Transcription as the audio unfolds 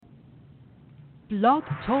Blog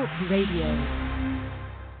Talk Radio.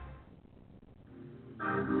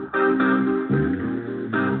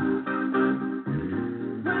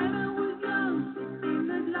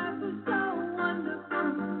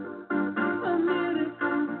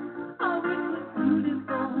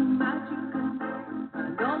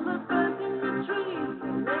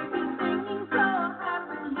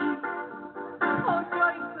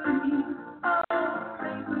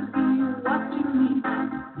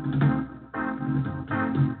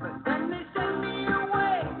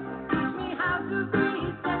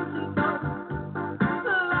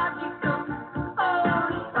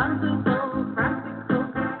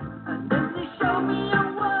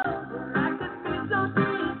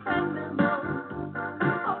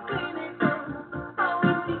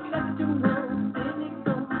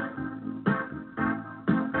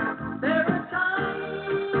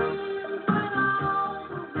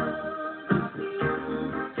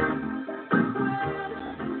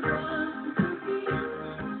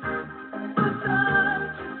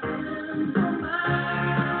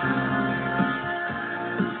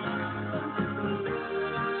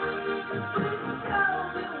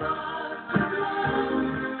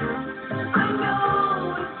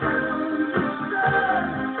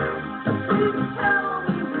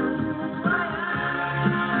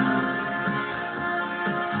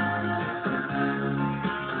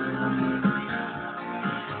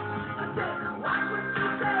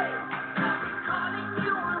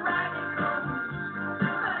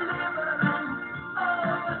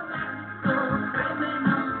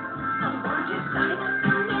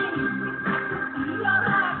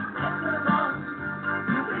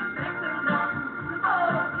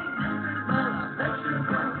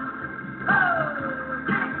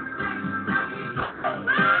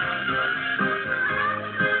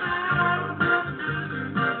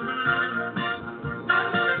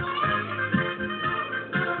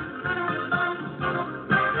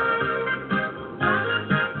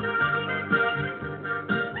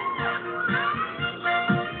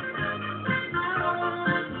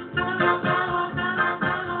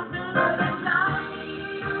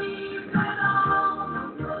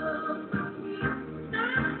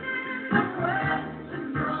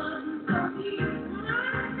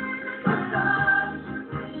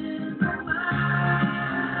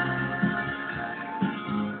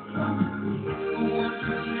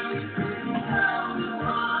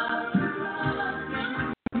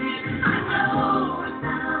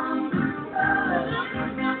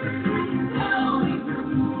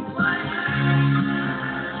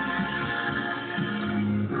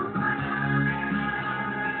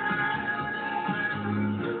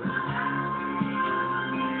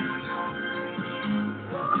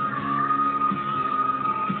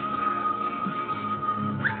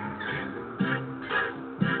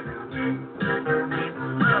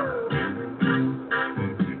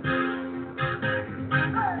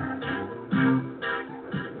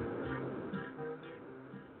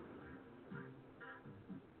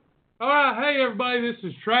 Hey everybody, this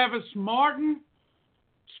is Travis Martin,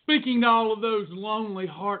 speaking to all of those lonely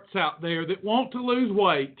hearts out there that want to lose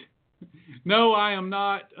weight. No, I am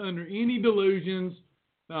not under any delusions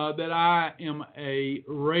that I am a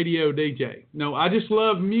radio DJ. No, I just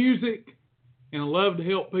love music and I love to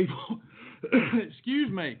help people.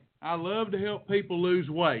 Excuse me. I love to help people lose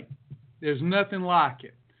weight. There's nothing like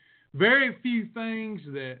it. Very few things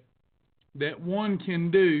that one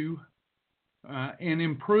can do and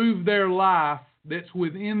improve their life that's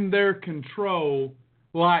within their control,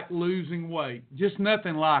 like losing weight. Just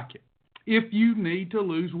nothing like it. If you need to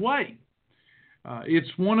lose weight, it's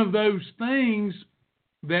one of those things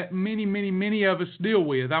that many of us deal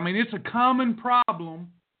with. I mean, it's a common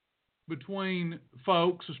problem between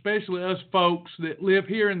folks, especially us folks that live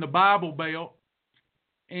here in the Bible Belt,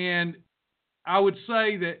 and I would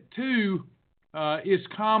say that too is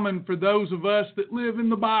common for those of us that live in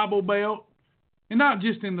the Bible Belt. And not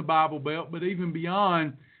just in the Bible Belt, but even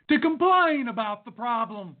beyond, to complain about the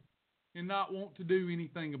problem and not want to do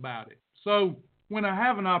anything about it. So when I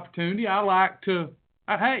have an opportunity, I like to,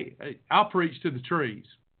 I'll preach to the trees.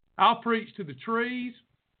 I'll preach to the trees.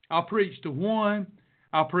 I'll preach to 1.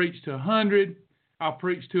 I'll preach to 100. I'll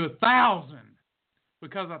preach to 1,000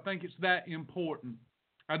 because I think it's that important.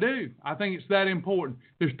 I do. I think it's that important.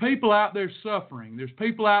 There's people out there suffering. There's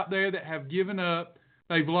people out there that have given up.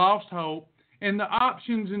 They've lost hope. And the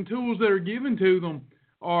options and tools that are given to them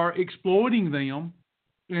are exploiting them.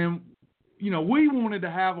 And, you know, we wanted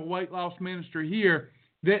to have a weight loss ministry here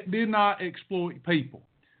that did not exploit people,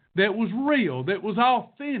 that was real, that was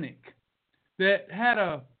authentic, that had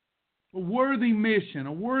a worthy mission,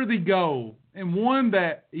 a worthy goal, and one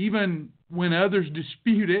that even when others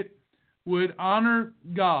dispute it, would honor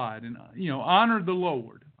God and honor the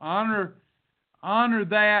Lord, honor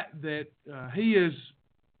that He is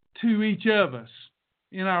to each of us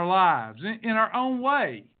in our lives, in our own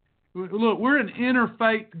way. Look, we're an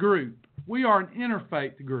interfaith group. We are an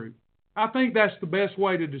interfaith group. I think that's the best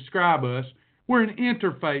way to describe us. We're an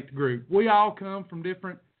interfaith group. We all come from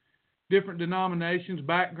different denominations,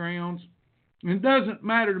 backgrounds. And it doesn't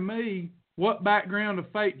matter to me what background of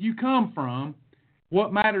faith you come from.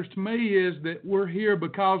 What matters to me is that we're here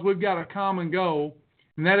because we've got a common goal,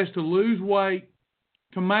 and that is to lose weight,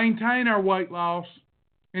 to maintain our weight loss,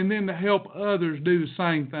 and then to help others do the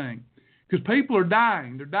same thing. Because people are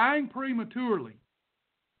dying. They're dying prematurely.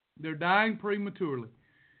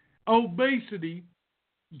 Obesity,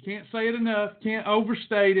 you can't say it enough, can't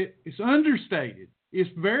overstate it. It's understated. It's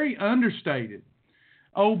very understated.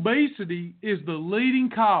 Obesity is the leading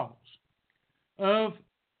cause of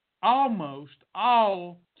almost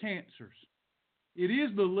all cancers. It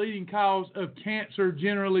is the leading cause of cancer,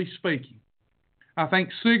 generally speaking. I think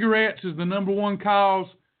cigarettes is the number one cause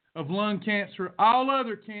of lung cancer. All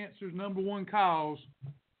other cancers, number one cause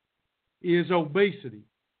is obesity.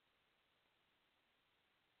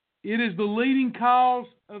 It is the leading cause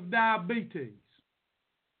of diabetes.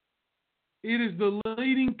 It is the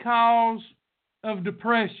leading cause of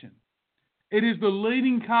depression. It is the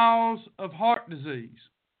leading cause of heart disease.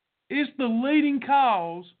 It's the leading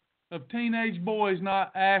cause of teenage boys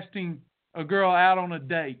not asking a girl out on a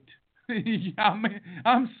date. I mean,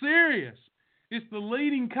 I'm serious. It's the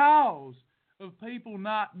leading cause of people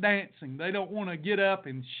not dancing. They don't want to get up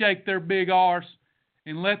and shake their big arse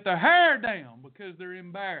and let their hair down because they're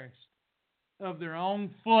embarrassed of their own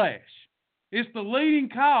flesh. It's the leading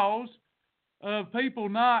cause of people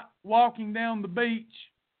not walking down the beach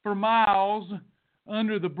for miles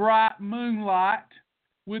under the bright moonlight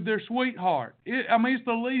with their sweetheart. It's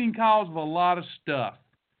the leading cause of a lot of stuff.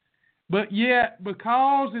 But yet,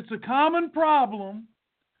 because it's a common problem,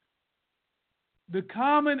 the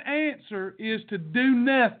common answer is to do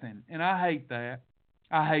nothing. And I hate that.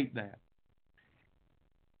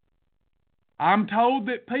 I'm told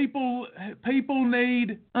that people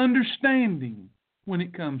need understanding when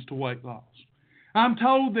it comes to weight loss. I'm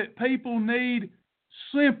told that people need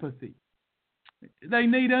sympathy. They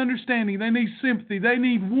need understanding. They need sympathy. They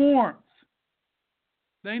need warmth.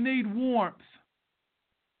 They need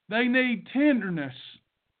tenderness.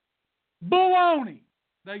 Baloney.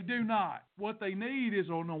 They do not. What they need is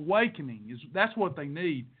an awakening. That's what they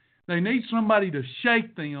need. They need somebody to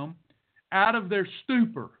shake them out of their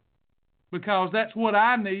stupor, because that's what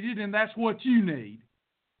I needed and that's what you need.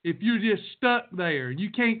 If you're just stuck there, you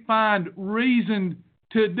can't find reason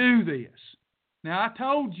to do this. Now, I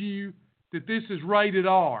told you that this is rated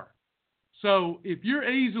R. So if you're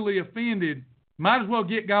easily offended, might as well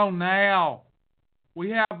get gone now.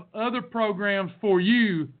 We have other programs for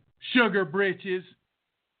you, sugar britches.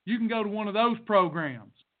 You can go to one of those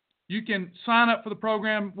programs. You can sign up for the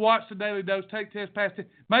program, watch the Daily Dose, take tests, pass tests.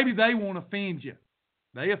 Maybe they won't offend you.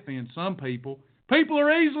 They offend some people. People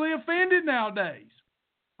are easily offended nowadays.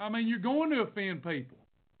 I mean, you're going to offend people.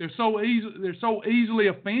 They're so easily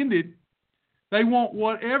offended. They want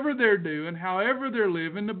whatever they're doing, however they're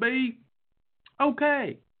living, to be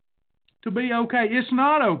okay. It's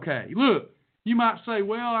not okay. Look, you might say,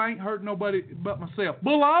 well, I ain't hurting nobody but myself.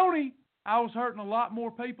 Baloney. I was hurting a lot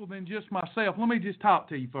more people than just myself. Let me just talk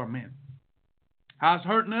to you for a minute. I was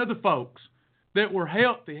hurting other folks that were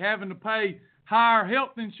healthy, having to pay higher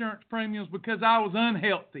health insurance premiums because I was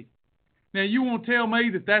unhealthy. Now, you want to tell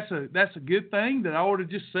me that that's a good thing, that I ought to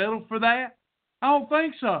just settle for that? I don't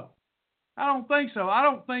think so. I don't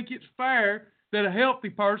think it's fair that a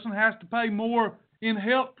healthy person has to pay more in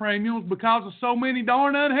health premiums because of so many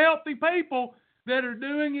darn unhealthy people that are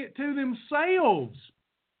doing it to themselves.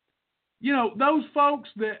 You know, those folks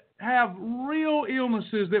that have real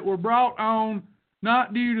illnesses that were brought on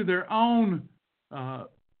not due to their own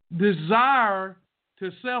desire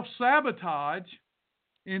to self-sabotage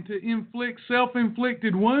and to inflict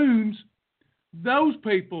self-inflicted wounds, those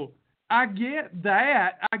people, I get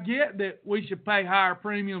that. I get that we should pay higher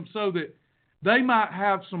premiums so that they might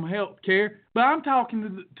have some health care. But I'm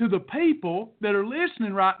talking to the people that are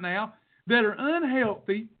listening right now that are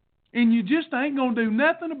unhealthy, and you just ain't going to do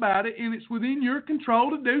nothing about it, and it's within your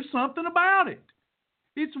control to do something about it.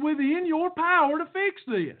 It's within your power to fix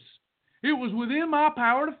this. It was within my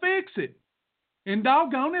power to fix it. And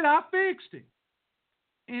doggone it, I fixed it.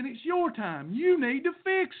 And it's your time. You need to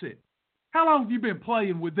fix it. How long have you been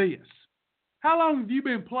playing with this? How long have you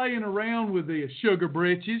been playing around with this, sugar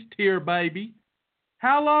britches, tear baby?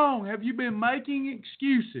 How long have you been making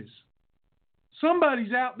excuses?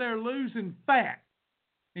 Somebody's out there losing fat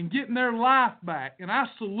and getting their life back, and I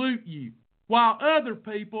salute you, while other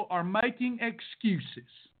people are making excuses.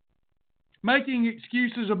 Making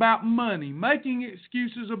excuses about money, making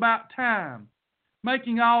excuses about time,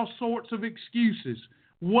 making all sorts of excuses,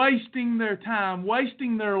 wasting their time,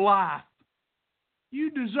 wasting their life. You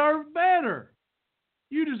deserve better.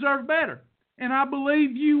 You deserve better. And I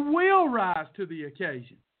believe you will rise to the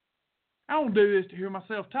occasion. I don't do this to hear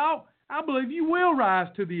myself talk. I believe you will rise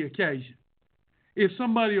to the occasion. If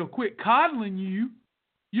somebody will quit coddling you,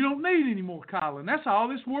 you don't need any more coddling. That's all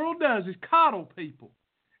this world does is coddle people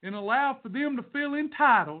and allow for them to feel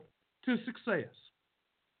entitled to success.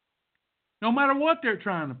 No matter what they're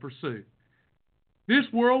trying to pursue. This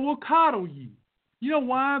world will coddle you. You know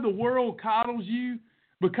why the world coddles you?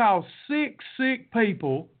 Because sick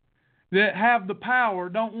people that have the power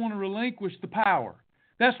don't want to relinquish the power.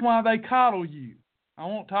 That's why they coddle you. I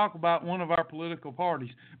won't talk about one of our political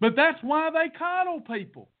parties, but that's why they coddle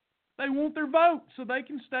people. They want their vote so they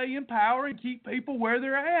can stay in power and keep people where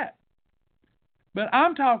they're at. But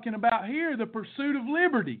I'm talking about here the pursuit of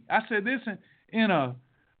liberty. I said this in a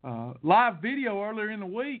live video earlier in the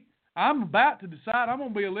week. I'm about to decide I'm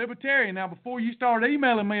going to be a libertarian. Now, before you start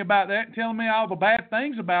emailing me about that and telling me all the bad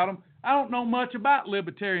things about them, I don't know much about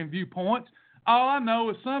libertarian viewpoints. All I know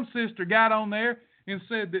is some sister got on there and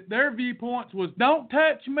said that their viewpoints was don't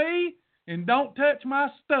touch me and don't touch my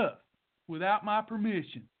stuff without my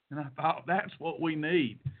permission. And I thought that's what we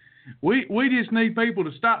need. We just need people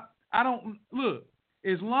to stop. Look,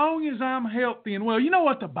 as long as I'm healthy and well, you know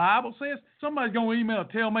what the Bible says? Somebody's going to email and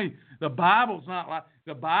tell me the Bible's not like,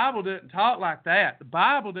 the Bible doesn't talk like that. The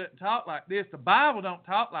Bible doesn't talk like this. The Bible don't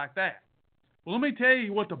talk like that. Well, let me tell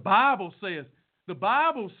you what the Bible says. The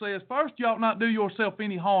Bible says, first, you ought not do yourself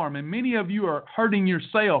any harm, and many of you are hurting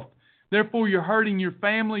yourself. Therefore, you're hurting your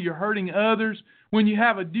family, you're hurting others. When you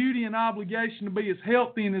have a duty and obligation to be as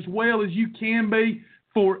healthy and as well as you can be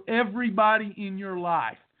for everybody in your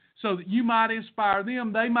life, so that you might inspire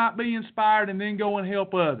them, they might be inspired, and then go and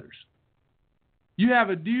help others. You have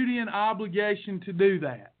a duty and obligation to do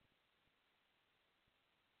that.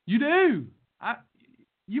 You do.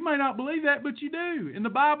 You may not believe that, but you do. And the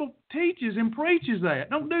Bible teaches and preaches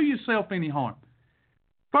that. Don't do yourself any harm.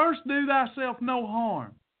 First, do thyself no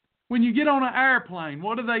harm. When you get on an airplane,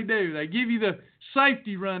 what do? They give you the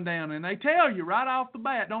safety rundown, and they tell you right off the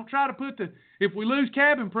bat, don't try to if we lose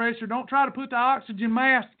cabin pressure, don't try to put the oxygen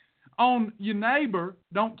mask on your neighbor.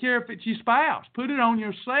 Don't care if it's your spouse. Put it on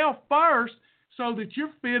yourself first so that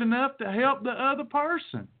you're fit enough to help the other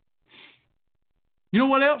person. You know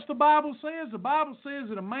what else the Bible says? The Bible says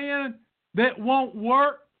that a man that won't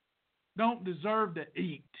work don't deserve to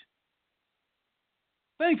eat.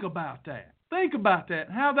 Think about that. Think about that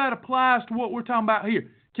and how that applies to what we're talking about here.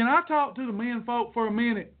 Can I talk to the men folk for a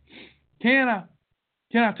minute? Can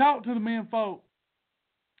I talk to the men folk?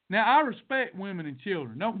 Now, I respect women and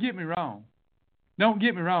children. Don't get me wrong. Don't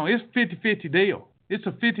get me wrong. It's a 50-50 deal. It's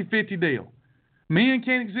a 50-50 deal. Men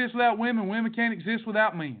can't exist without women. Women can't exist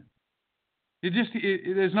without men.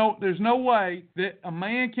 There's no way that a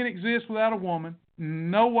man can exist without a woman.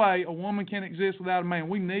 No way a woman can exist without a man.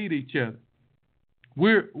 We need each other.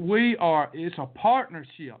 It's a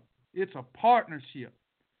partnership. It's a partnership.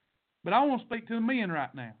 But I want to speak to the men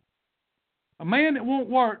right now. A man that won't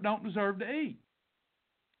work don't deserve to eat.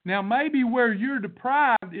 Now, maybe where you're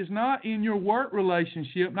deprived is not in your work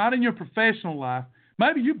relationship, not in your professional life.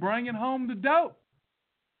 Maybe you're bringing home the dough,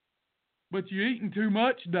 but you're eating too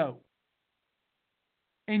much dough.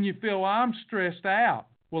 And you feel, well, I'm stressed out.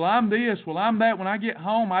 Well, I'm this. Well, I'm that. When I get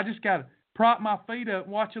home, I just got to prop my feet up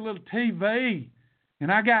and watch a little TV.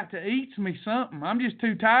 And I got to eat me something. I'm just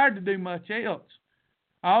too tired to do much else.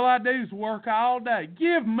 All I do is work all day.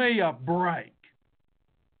 Give me a break.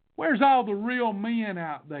 Where's all the real men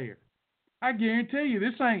out there? I guarantee you,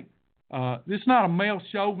 this not a male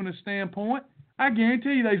chauvinist standpoint. I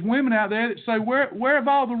guarantee you there's women out there that say, where have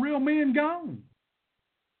all the real men gone?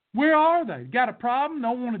 Where are they? Got a problem?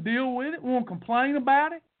 Don't want to deal with it? Won't complain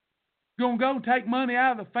about it? Going to go take money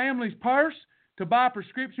out of the family's purse to buy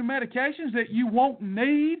prescription medications that you won't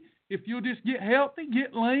need if you'll just get healthy,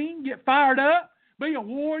 get lean, get fired up, be a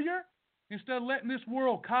warrior, instead of letting this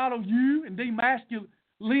world coddle you and demasculate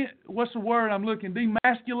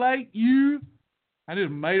you. I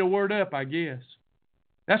just made a word up, I guess.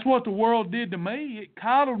 That's what the world did to me. It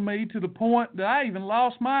coddled me to the point that I even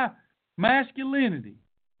lost my masculinity.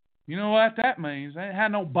 You know what that means? I ain't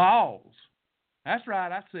had no balls. That's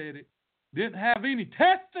right, I said it. Didn't have any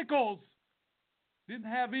testicles. Didn't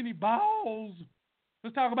have any balls.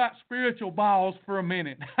 Let's talk about spiritual balls for a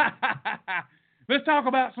minute. Let's talk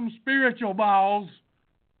about some spiritual balls.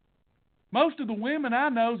 Most of the women I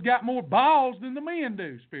know's got more balls than the men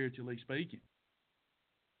do, spiritually speaking.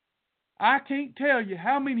 I can't tell you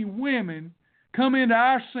how many women come into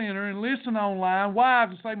our center and listen online,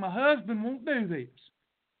 wives, and say, my husband won't do this.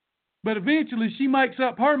 But eventually she makes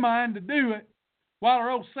up her mind to do it while her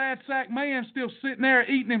old sad sack man's still sitting there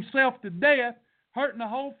eating himself to death, hurting the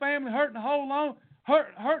whole family, hurting the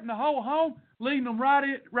whole home, leading them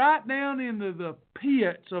right down into the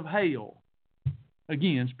pits of hell.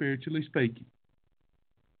 Again, spiritually speaking.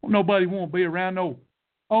 Nobody want to be around no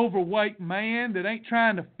overweight man that ain't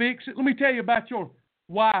trying to fix it. Let me tell you about your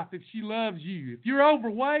wife if she loves you. If you're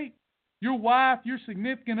overweight, your wife, your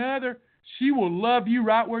significant other, she will love you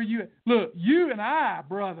right where you at. Look, you and I,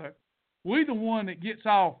 brother, we the one that gets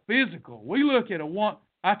all physical. We look at a one.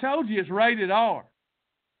 I told you it's rated R.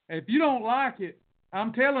 If you don't like it,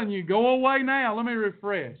 I'm telling you, go away now. Let me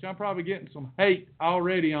refresh. I'm probably getting some hate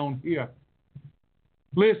already on here.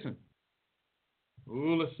 Listen.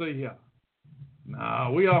 Ooh, let's see here.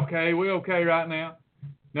 No, we okay. We okay right now.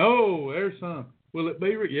 No, there's some. Will it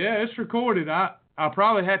be? Yeah, it's recorded. I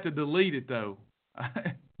probably have to delete it, though.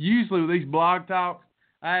 Usually with these blog talks,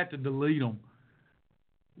 I have to delete them.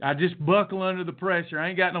 I just buckle under the pressure. I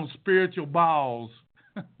ain't got no spiritual balls.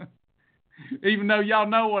 Even though y'all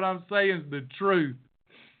know what I'm saying is the truth.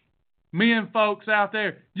 Men folks out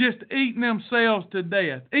there just eating themselves to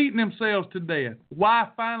death. Wife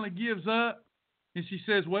finally gives up, and she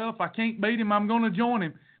says, well, if I can't beat him, I'm going to join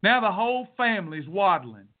him. Now the whole family's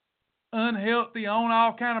waddling. Unhealthy, on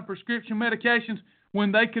all kind of prescription medications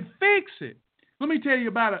when they could fix it. Let me tell you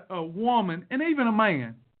about a woman and even a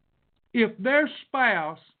man. If their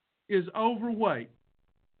spouse is overweight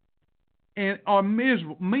and are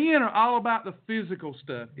miserable, men are all about the physical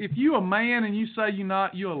stuff. If you a man and you say you're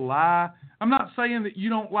not, you a lie. I'm not saying that you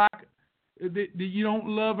don't like, that you don't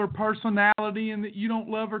love her personality and that you don't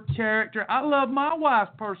love her character. I love my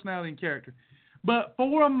wife's personality and character. But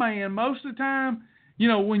for a man, most of the time, you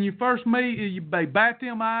know, when you first meet, they bat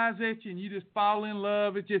them eyes at you and you just fall in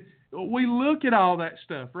love at you. We look at all that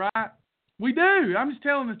stuff, right? We do. I'm just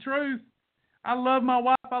telling the truth. I love my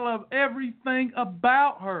wife. I love everything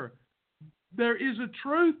about her. There is a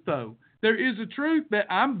truth, though. There is a truth that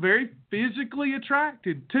I'm very physically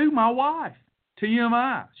attracted to my wife.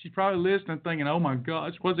 TMI. She's probably listening thinking, oh, my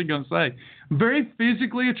gosh, what's he going to say? I'm very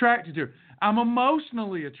physically attracted to her. I'm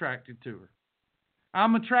emotionally attracted to her.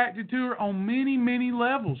 I'm attracted to her on many, many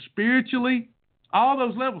levels. Spiritually, all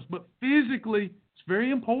those levels. But physically, it's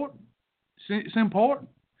very important. It's important.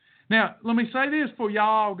 Now, let me say this before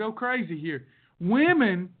y'all go crazy here.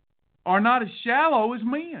 Women are not as shallow as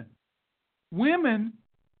men. Women,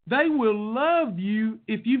 they will love you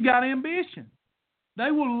if you've got ambition.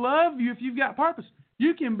 They will love you if you've got purpose.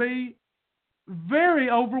 You can be very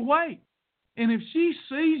overweight. And if she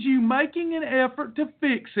sees you making an effort to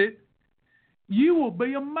fix it, you will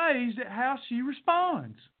be amazed at how she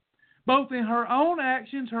responds, both in her own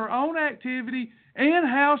actions, her own activity, and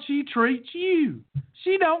how she treats you.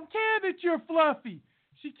 She don't care that you're fluffy.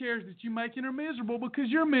 She cares that you're making her miserable because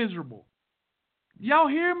you're miserable. Y'all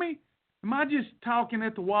hear me? Am I just talking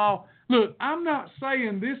at the wall? Look, I'm not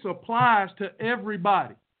saying this applies to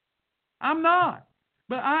everybody. I'm not.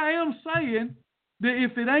 But I am saying that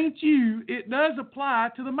if it ain't you, it does apply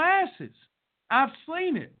to the masses. I've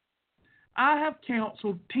seen it. I have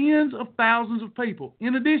counseled tens of thousands of people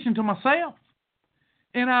in addition to myself.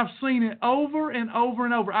 And I've seen it over and over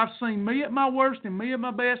and over. I've seen me at my worst and me at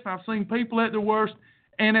my best, and I've seen people at their worst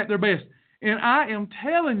and at their best. And I am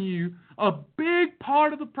telling you, a big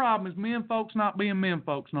part of the problem is men folks not being men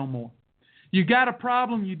folks no more. You got a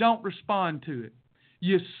problem, you don't respond to it.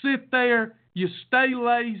 You sit there, you stay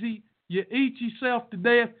lazy, you eat yourself to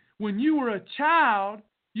death. When you were a child,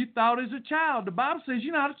 you thought as a child. The Bible says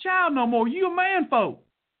you're not a child no more. You a man folk.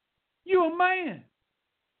 You a man.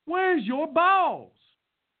 Where's your balls?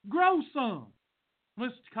 Grow some.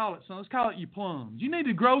 Let's call it some. Let's call it your plums. You need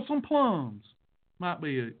to grow some plums. Might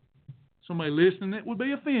be somebody listening that would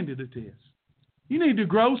be offended at this. You need to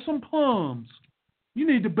grow some plums. You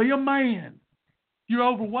need to be a man. If you're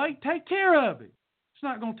overweight, take care of it. It's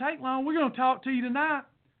not going to take long. We're going to talk to you tonight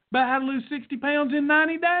about how to lose 60 pounds in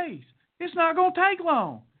 90 days. It's not going to take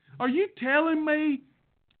long. Are you telling me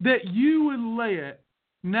that you would let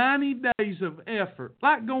 90 days of effort,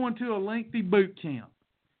 like going to a lengthy boot camp,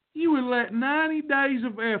 you would let 90 days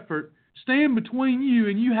of effort stand between you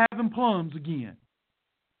and you having plums again?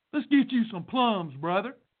 Let's get you some plums,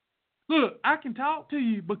 brother. Look, I can talk to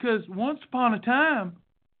you because once upon a time,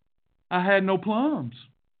 I had no plums.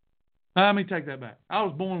 Let me take that back. I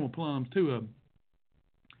was born with plums, 2 of them.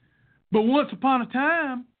 But once upon a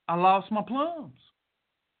time, I lost my plums.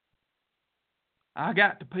 I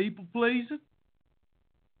got to people pleasing.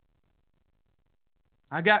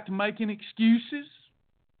 I got to making excuses.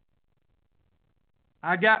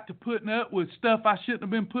 I got to putting up with stuff I shouldn't have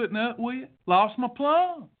been putting up with. Lost my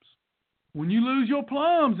plums. When you lose your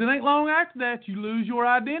plums, it ain't long after that you lose your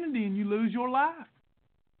identity and you lose your life.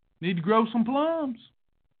 Need to grow some plums.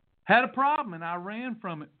 Had a problem and I ran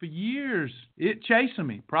from it for years. It chasing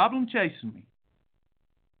me. Problem chasing me.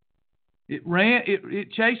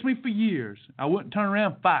 It chased me for years. I wouldn't turn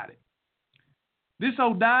around and fight it. This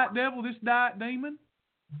old diet devil, this diet demon,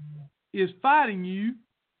 is fighting you,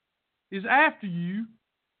 is after you.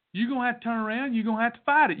 You're going to have to turn around. You're going to have to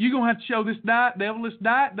fight it. You're going to have to show this diet devil, this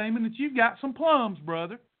diet demon, that you've got some plums,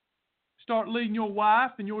 brother. Start leading your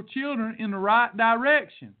wife and your children in the right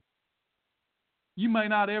direction. You may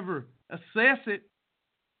not ever assess it,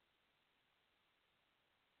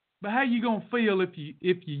 but how you going to feel if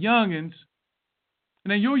your youngins,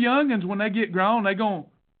 now your youngins, when they get grown,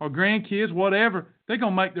 or grandkids, whatever, they're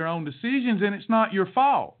going to make their own decisions, and it's not your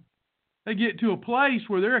fault. They get to a place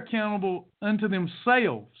where they're accountable unto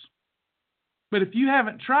themselves. But if you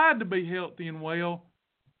haven't tried to be healthy and well,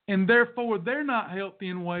 and therefore they're not healthy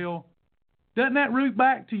and well, doesn't that root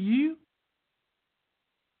back to you?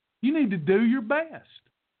 You need to do your best.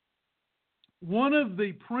 One of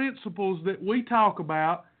the principles that we talk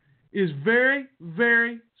about is very,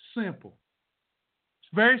 very simple.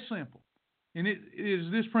 It's very simple. And it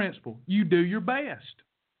is this principle. You do your best.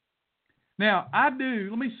 Now, let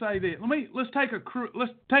me say this. Let's take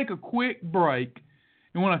a quick break.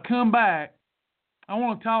 And when I come back, I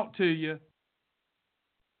want to talk to you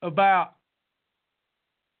about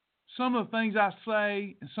some of the things I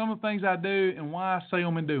say and some of the things I do and why I say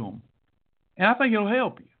them and do them. And I think it'll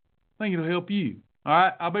help you. I think it'll help you. All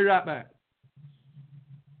right? I'll be right back.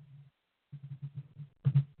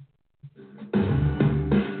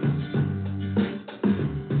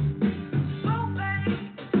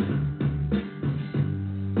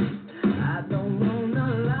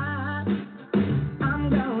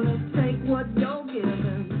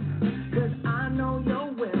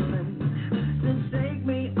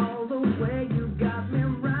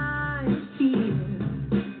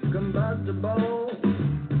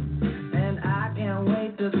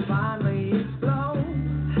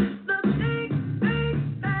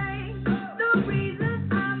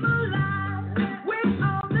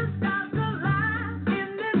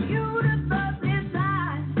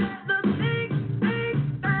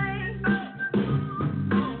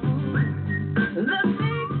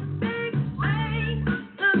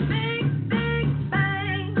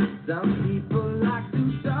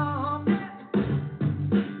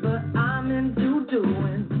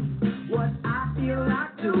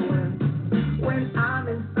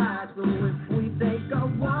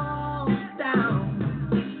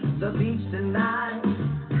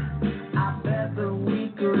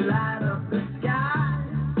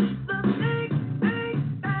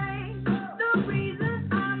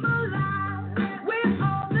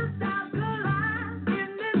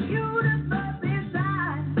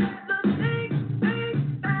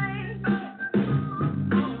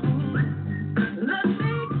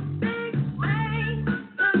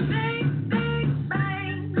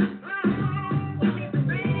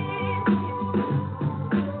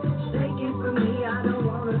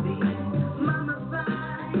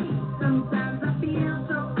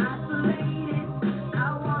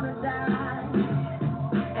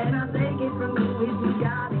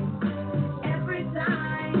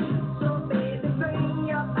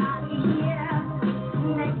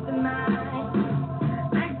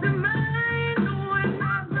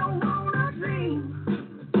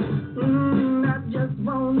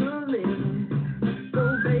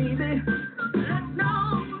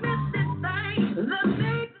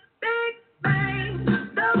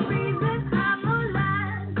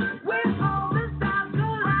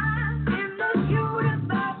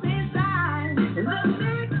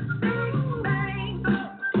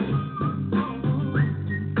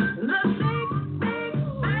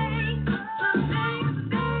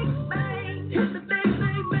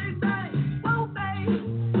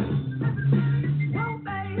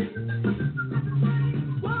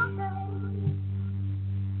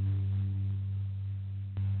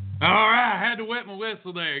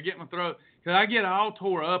 Whistle there, get my throat, because I get all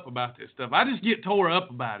tore up about this stuff. I just get tore up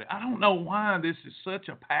about it. I don't know why this is such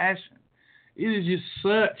a passion. It is just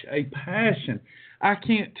such a passion. I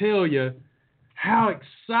can't tell you how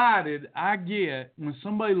excited I get when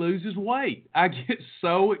somebody loses weight. I get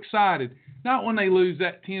so excited. Not when they lose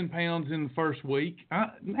that 10 pounds in the first week.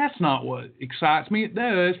 That's not what excites me. It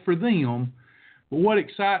does for them. But what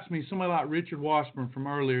excites me, somebody like Richard Washburn from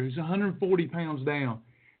earlier, who's 140 pounds down,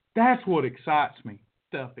 that's what excites me.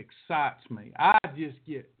 Stuff excites me.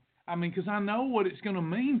 Because I know what it's going to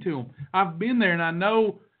mean to them. I've been there, and I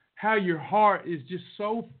know how your heart is just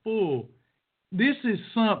so full. This is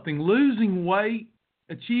something. Losing weight,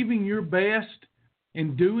 achieving your best,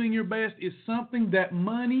 and doing your best is something that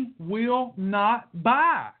money will not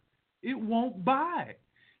buy. It won't buy it.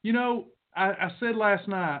 You know, I said last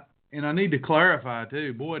night, and I need to clarify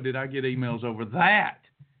too. Boy, did I get emails over that.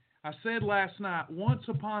 I said last night, once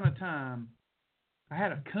upon a time, I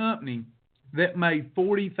had a company that made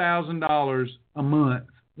 $40,000 a month.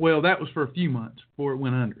 Well, that was for a few months before it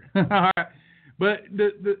went under. All right. But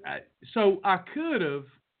so I could have,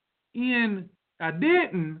 I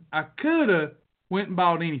could have went and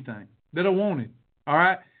bought anything that I wanted. All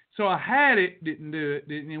right. So I had it, didn't do it,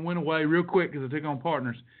 it went away real quick because I took on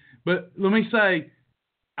partners. But let me say,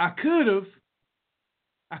 I could have,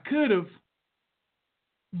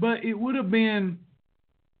 but it would have been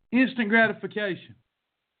instant gratification.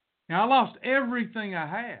 Now, I lost everything I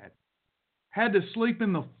had to sleep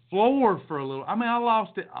in the floor for a little. I mean, I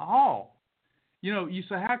lost it all. You know, you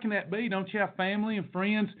say, how can that be? Don't you have family and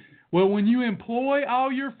friends? Well, when you employ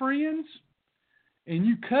all your friends and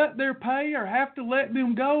you cut their pay or have to let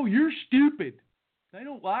them go, you're stupid. They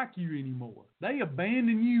don't like you anymore. They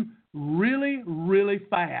abandon you really, really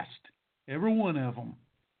fast. Every one of them.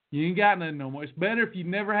 You ain't got nothing no more. It's better if you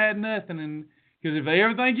never had nothing, because if they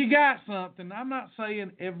ever think you got something, I'm not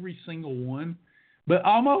saying every single one, but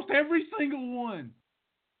almost every single one.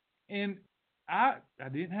 And I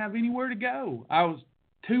didn't have anywhere to go. I was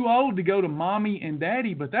too old to go to mommy and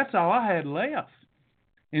daddy, but that's all I had left.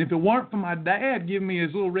 And if it weren't for my dad giving me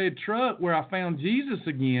his little red truck where I found Jesus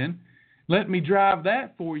again, let me drive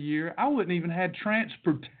that for a year, I wouldn't even had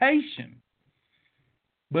transportation.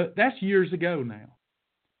 But that's years ago now.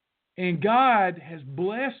 And God has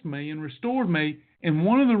blessed me and restored me. And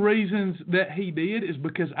one of the reasons that he did is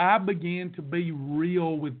because I began to be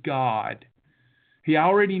real with God. He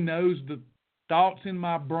already knows the thoughts in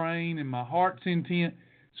my brain and my heart's intent.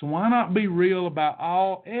 So why not be real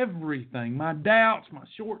about everything, my doubts, my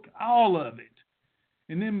shortcomings, all of it.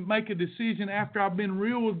 And then make a decision after I've been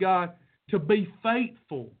real with God to be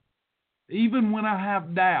faithful, even when I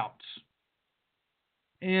have doubts.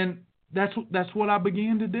 And that's what I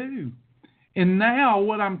began to do. And now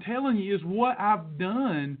what I'm telling you is what I've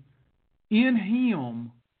done in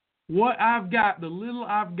him, what I've got, the little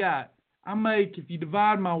I've got. I make, if you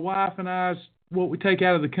divide my wife and I's, what we take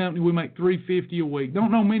out of the company, we make $350 a week.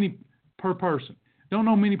 Don't know many per person. Don't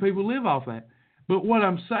know many people live off that. But what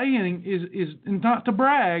I'm saying is not to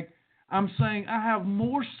brag, I'm saying I have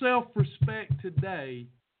more self-respect today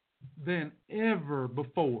than ever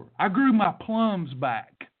before. I grew my plums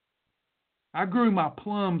back.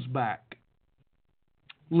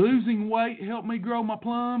 Losing weight helped me grow my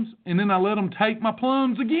plums, and then I let them take my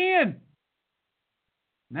plums again.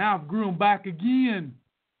 Now I've grew them back again.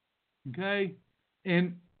 Okay?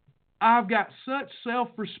 And I've got such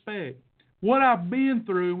self-respect. What I've been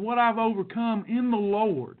through, what I've overcome in the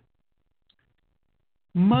Lord,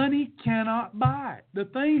 money cannot buy it. The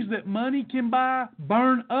things that money can buy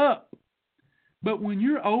burn up. But when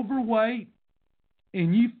you're overweight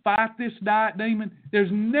and you fight this diet demon,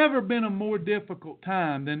 there's never been a more difficult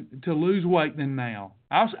time than to lose weight than now.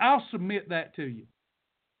 I'll submit that to you.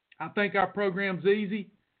 I think our program's easy,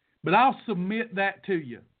 but I'll submit that to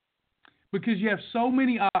you because you have so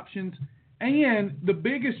many options, and the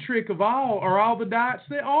biggest trick of all are all the diets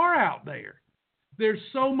that are out there. There's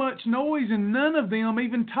so much noise, and none of them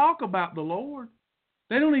even talk about the Lord.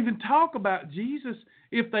 They don't even talk about Jesus.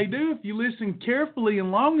 If they do, if you listen carefully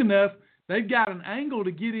and long enough, they've got an angle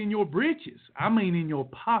to get in your britches. I mean in your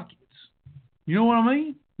pockets. You know what I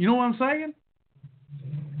mean? You know what I'm saying?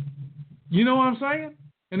 You know what I'm saying?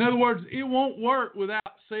 In other words, it won't work without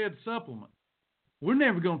said supplement. We're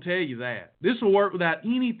never going to tell you that. This will work without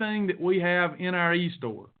anything that we have in our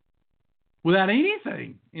e-store. Without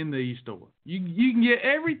anything in the e-store. You can get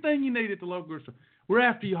everything you need at the local grocery store. We're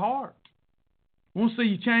after your heart. We want to see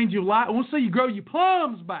you change your life. We want to see you grow your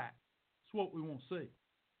plums back. That's what we want to see.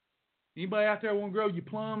 Anybody out there want to grow your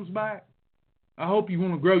plums back? I hope you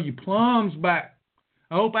want to grow your plums back.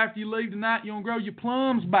 I hope after you leave tonight you want to grow your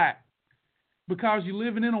plums back. Because you're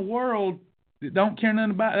living in a world that don't care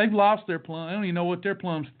nothing about it. They've lost their plums. They don't even know what their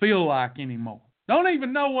plums feel like anymore. Don't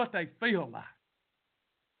even know what they feel like.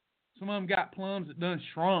 Some of them got plums that done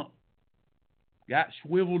shrunk. Got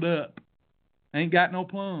shriveled up. Ain't got no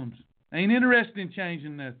plums. Ain't interested in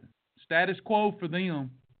changing nothing. status quo for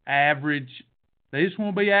them. Average. They just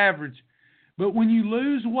want to be average. But when you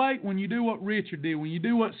lose weight, when you do what Richard did, when you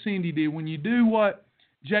do what Cindy did, when you do what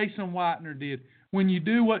Jason Whitener did, when you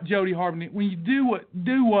do what Jody Harbin did, when you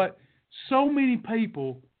do what so many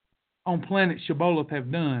people on planet Shibboleth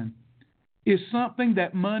have done, is something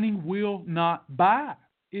that money will not buy.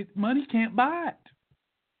 Money can't buy it.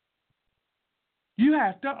 You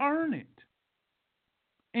have to earn it.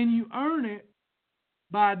 And you earn it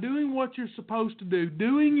by doing what you're supposed to do,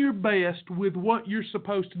 doing your best with what you're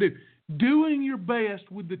supposed to do, doing your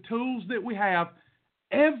best with the tools that we have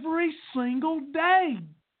every single day.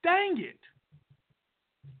 Dang it.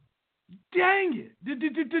 Dang it.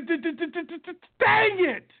 Dang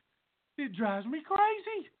it. It drives me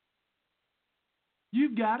crazy.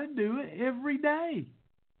 You've got to do it every day.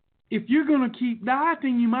 If you're going to keep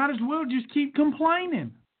dieting, you might as well just keep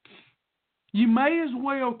complaining. You may as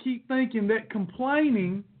well keep thinking that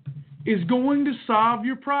complaining is going to solve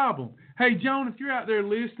your problem. Hey, Joan, if you're out there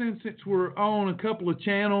listening, since we're on a couple of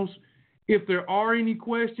channels, if there are any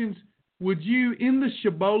questions, would you, in the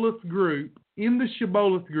Shibboleth group,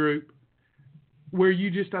 where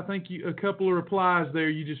you just, I think a couple of replies there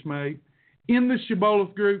you just made, in the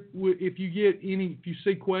Shibboleth group, if you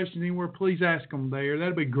see questions anywhere, please ask them there.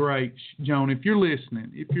 That'd be great, Joan, if you're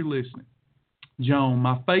listening. Joan,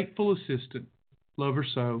 my faithful assistant, love her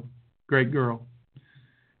so, great girl.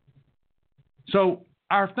 So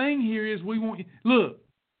our thing here is we want you, look,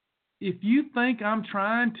 if you think I'm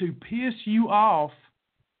trying to piss you off,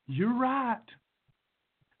 you're right.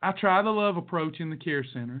 I try the love approach in the care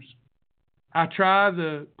centers. I try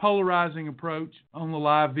the polarizing approach on the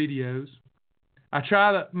live videos. I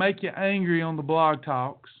try to make you angry on the blog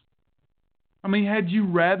talks. I mean, had you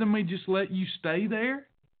rather me just let you stay there?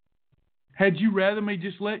 Had you rather me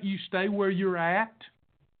just let you stay where you're at?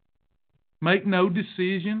 Make no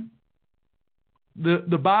decision? The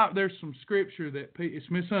Bible, there's some scripture that it's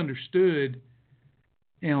misunderstood,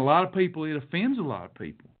 and a lot of people, it offends a lot of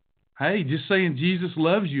people. Hey, just saying Jesus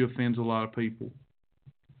loves you offends a lot of people.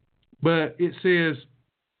 But it says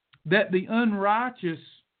that the unrighteous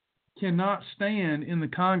cannot stand in the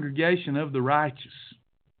congregation of the righteous.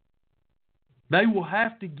 They will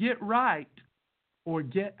have to get right or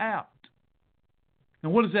get out. Now,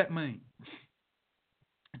 what does that mean?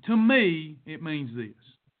 To me, it means this.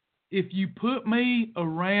 If you put me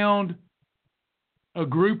around a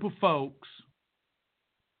group of folks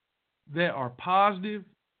that are positive,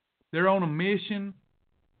 they're on a mission,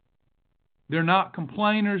 they're not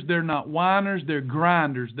complainers, they're not whiners, they're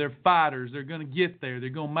grinders, they're fighters, they're going to get there, they're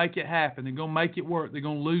going to make it happen, they're going to make it work, they're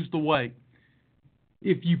going to lose the weight.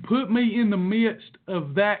 If you put me in the midst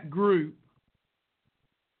of that group,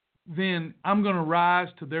 then I'm going to rise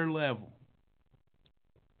to their level.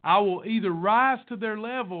 I will either rise to their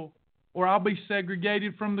level or I'll be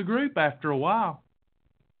segregated from the group after a while.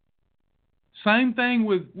 Same thing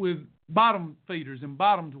with bottom feeders and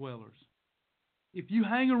bottom dwellers. If you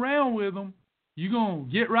hang around with them, you're going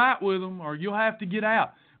to get right with them or you'll have to get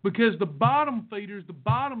out. Because the bottom feeders, the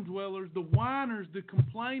bottom dwellers, the whiners, the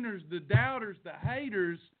complainers, the doubters, the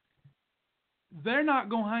haters, they're not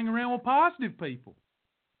going to hang around with positive people.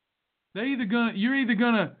 You're either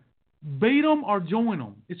going to beat them or join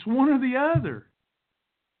them. It's one or the other.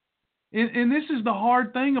 And this is the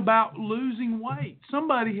hard thing about losing weight.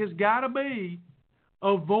 Somebody has got to be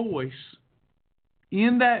a voice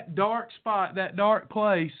in that dark spot, that dark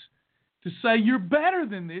place, to say, you're better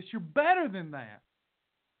than this, you're better than that.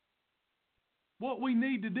 What we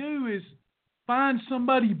need to do is find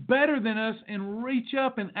somebody better than us and reach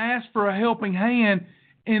up and ask for a helping hand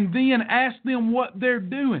and then ask them what they're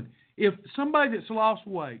doing. If somebody that's lost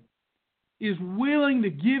weight is willing to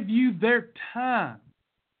give you their time,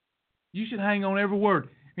 you should hang on every word.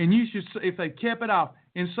 And you should, if they kept it off,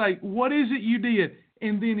 and say, what is it you did?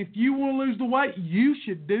 And then if you want to lose the weight, you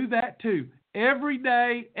should do that too. Every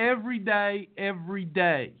day, every day, every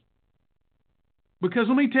day. Because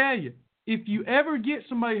let me tell you, if you ever get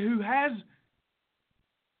somebody who has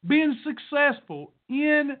been successful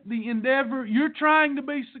in the endeavor you're trying to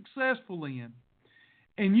be successful in,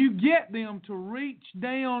 and you get them to reach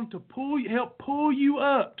down to help pull you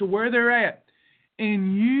up to where they're at,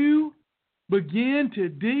 and you begin to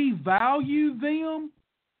devalue them,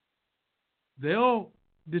 they'll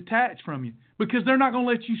detach from you because they're not going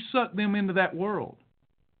to let you suck them into that world.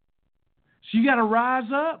 So you got to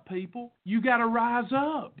rise up, people. You got to rise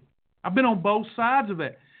up. I've been on both sides of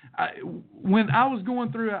that. When I was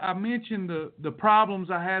going through, I mentioned the problems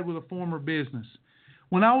I had with a former business.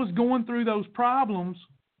 When I was going through those problems,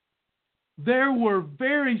 there were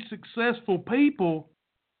very successful people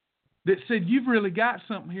that said, you've really got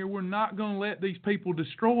something here. We're not going to let these people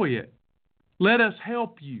destroy it. Let us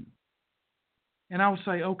help you. And I would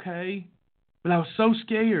say, okay. But I was so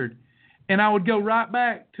scared. And I would go right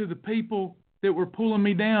back to the people that were pulling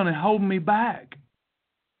me down and holding me back.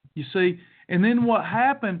 You see? And then what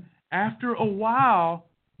happened, after a while,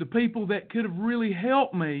 the people that could have really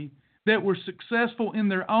helped me, that were successful in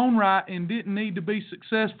their own right and didn't need to be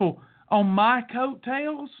successful on my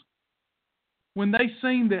coattails, when they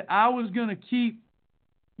seen that I was going to keep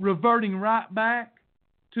reverting right back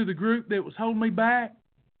to the group that was holding me back,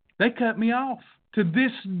 they cut me off. To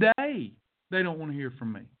this day, they don't want to hear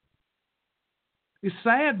from me. It's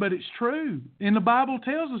sad, but it's true. And the Bible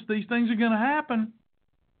tells us these things are going to happen.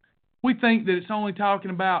 We think that it's only talking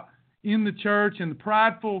about in the church and the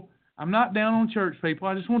prideful. I'm not down on church people.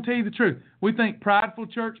 I just want to tell you the truth. We think prideful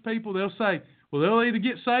church people, they'll say, well, they'll either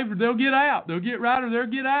get saved or they'll get out. They'll get right or they'll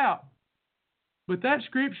get out. But that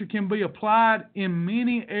scripture can be applied in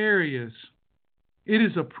many areas. It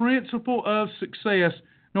is a principle of success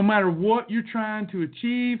no matter what you're trying to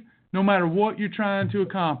achieve, no matter what you're trying to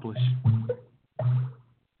accomplish.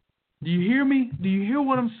 Do you hear me? Do you hear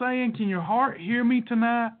what I'm saying? Can your heart hear me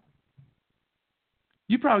tonight?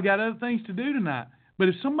 You probably got other things to do tonight. But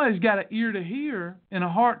if somebody's got an ear to hear and a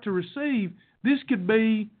heart to receive, this could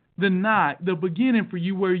be the night, the beginning for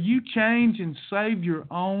you where you change and save your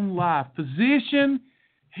own life. Physician,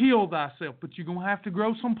 heal thyself. But you're going to have to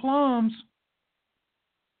grow some plums.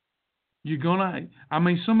 You're going to,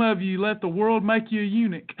 some of you let the world make you a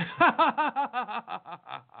eunuch.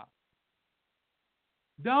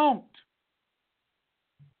 Don't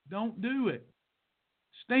do it.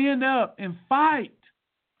 Stand up and fight.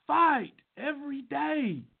 Fight every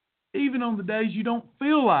day, even on the days you don't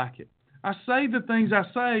feel like it. I say the things I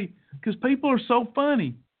say because people are so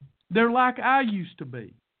funny. They're like I used to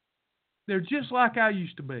be. They're just like I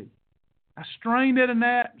used to be. I strained at a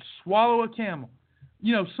gnat, swallow a camel.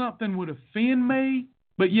 Something would offend me,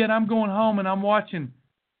 but yet I'm going home and I'm watching,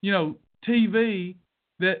 TV,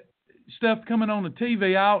 that stuff coming on the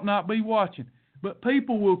TV I ought not be watching. But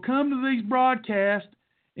people will come to these broadcasts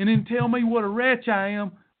and then tell me what a wretch I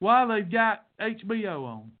am while they've got HBO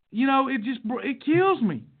on. It kills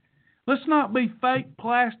me. Let's not be fake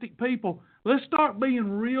plastic people. Let's start being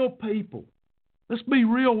real people. Let's be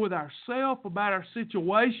real with ourselves about our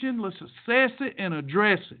situation. Let's assess it and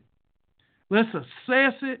address it. Let's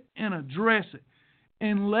assess it and address it.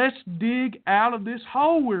 And let's dig out of this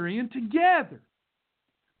hole we're in together.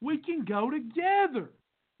 We can go together.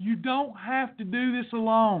 You don't have to do this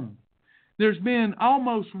alone. There's been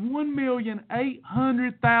almost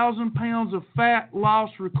 1,800,000 pounds of fat loss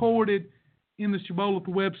recorded in the Shibboleth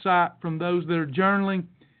website from those that are journaling,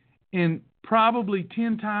 and probably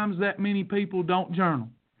 10 times that many people don't journal.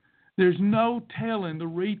 There's no telling the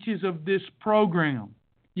reaches of this program.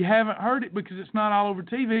 You haven't heard it because it's not all over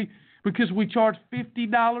TV, because we charge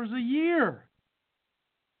 $50 a year.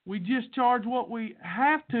 We just charge what we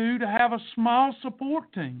have to have a small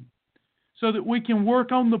support team so that we can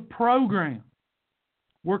work on the program.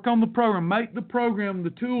 Work on the program. Make the program, the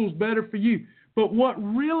tools better for you. But what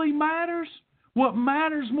really matters, what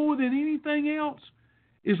matters more than anything else,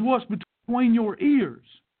 is what's between your ears.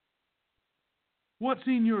 What's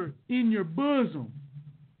in your bosom.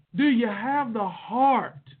 Do you have the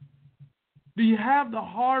heart? Do you have the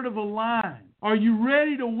heart of a lion? Are you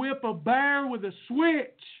ready to whip a bear with a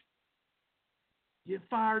switch? Get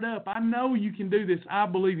fired up. I know you can do this. I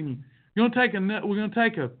believe in you. We're going to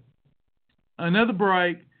take another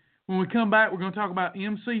break. When we come back, we're going to talk about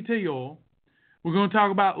MCT oil. We're going to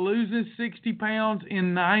talk about losing 60 pounds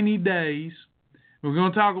in 90 days. We're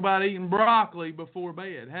going to talk about eating broccoli before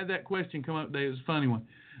bed. Had that question come up today. It was a funny one.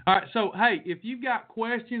 All right, so, hey, if you've got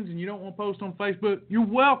questions and you don't want to post on Facebook, you're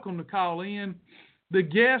welcome to call in. The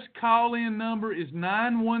guest call-in number is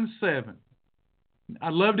 917.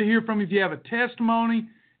 I'd love to hear from you if you have a testimony,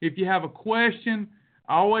 if you have a question.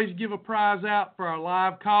 I always give a prize out for our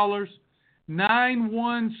live callers.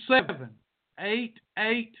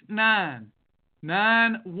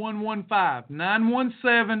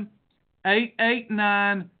 917-889-9115.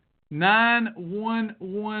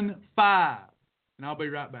 917-889-9115. And I'll be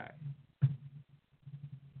right back.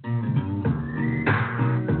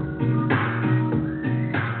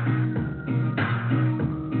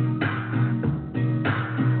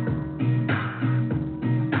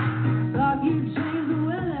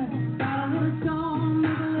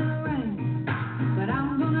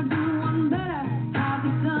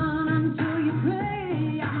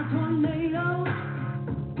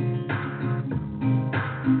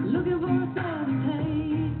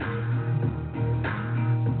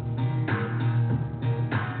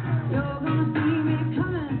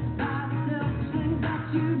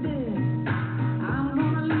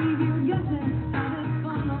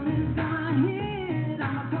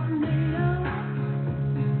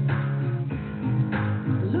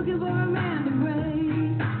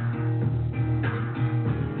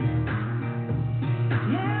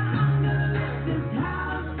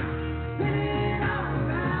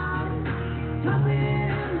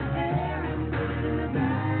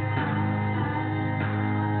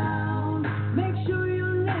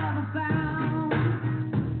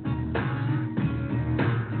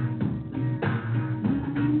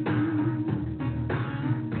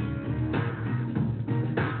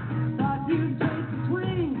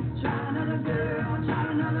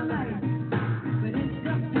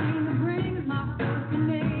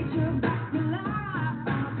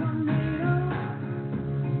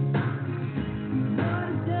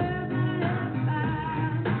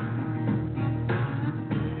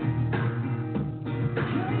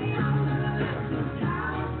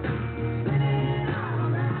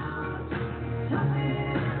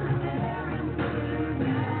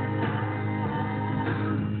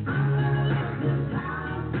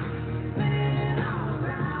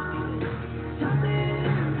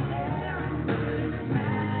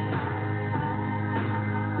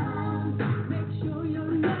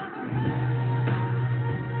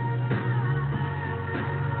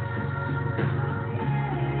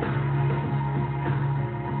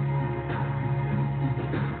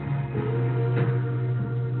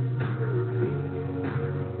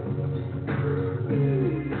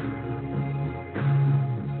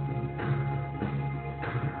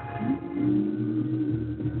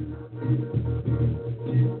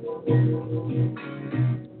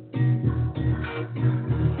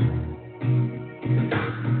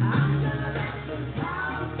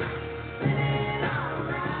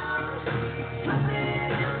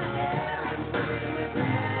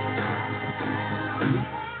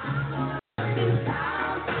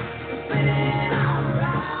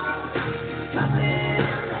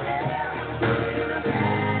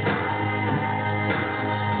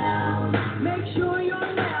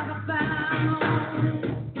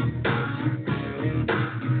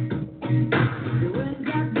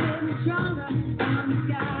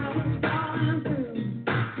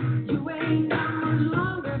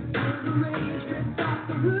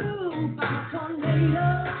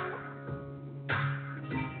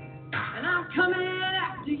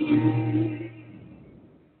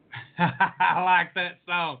 I like that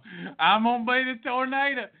song. I'm going to be the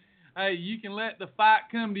tornado. Hey, you can let the fight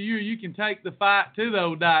come to you, or you can take the fight to the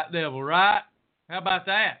old diet devil, right? How about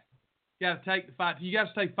that? You got to take the fight. You got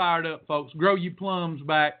to stay fired up, folks. Grow your plums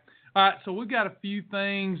back. All right, so we've got a few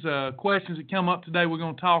things, questions that come up today we're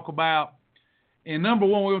going to talk about. And number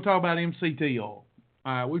one, we're going to talk about MCT oil.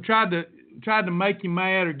 All right, we tried to make you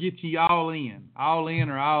mad or get you all in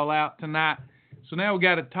or all out tonight. So now we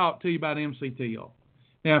got to talk to you about MCT oil.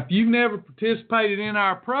 Now, if you've never participated in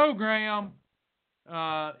our program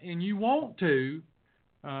and you want to,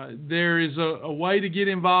 there is a way to get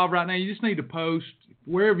involved right now. You just need to post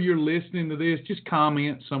wherever you're listening to this. Just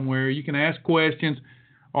comment somewhere. You can ask questions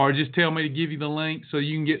or just tell me to give you the link so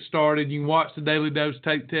you can get started. You can watch the Daily Dose,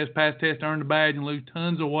 take the test, pass the test, earn the badge, and lose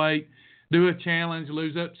tons of weight. Do a challenge,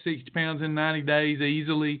 lose up to 60 pounds in 90 days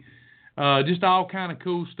easily. Just all kind of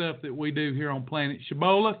cool stuff that we do here on Planet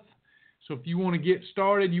Shibboleth. So if you want to get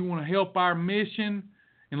started, you want to help our mission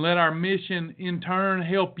and let our mission in turn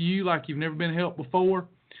help you like you've never been helped before,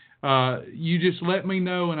 you just let me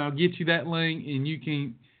know and I'll get you that link and you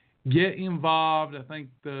can get involved. I think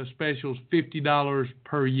the special is $50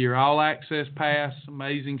 per year. All access pass,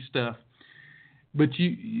 amazing stuff. But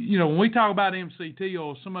you know, when we talk about MCT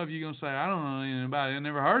oil, some of you are going to say, I don't know anything about it. I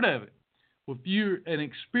never heard of it. Well, if you're an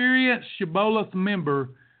experienced Shibboleth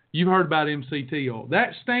member, you've heard about MCT oil. That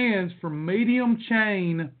stands for medium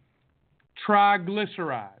chain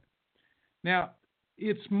triglyceride. Now,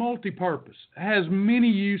 it's multi-purpose. It has many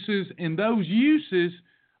uses, and those uses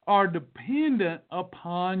are dependent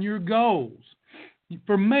upon your goals.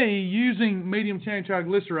 For me, using medium chain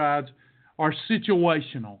triglycerides are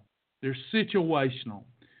situational. They're situational.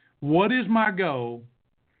 What is my goal,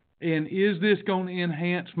 and is this going to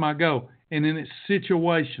enhance my goal? And then it's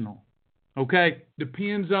situational. Okay?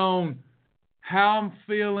 Depends on how I'm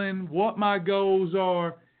feeling, what my goals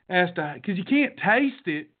are, because you can't taste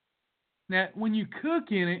it. Now, when you cook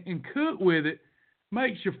in it and cook with it,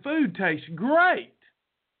 makes your food taste great.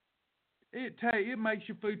 It makes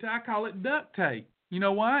your food taste, I call it duct tape. You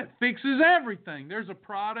know why? It fixes everything. There's a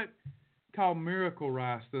product called Miracle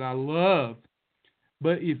Rice that I love.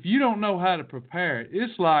 But if you don't know how to prepare it,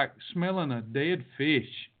 it's like smelling a dead fish.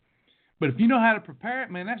 But if you know how to prepare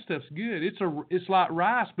it, man, that stuff's good. It's like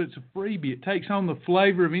rice, but it's a freebie. It takes on the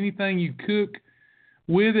flavor of anything you cook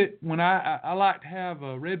with it. When I like to have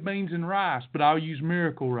red beans and rice, but I'll use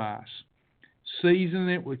Miracle Rice. Season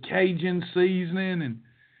it with Cajun seasoning, and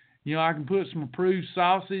you know I can put some approved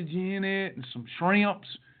sausage in it and some shrimps.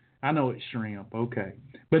 I know it's shrimp, okay.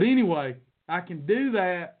 But anyway, I can do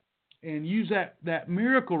that, and use that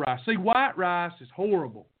miracle rice. See, white rice is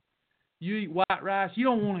horrible. You eat white rice, you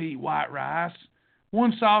don't want to eat white rice.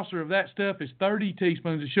 One saucer of that stuff is 30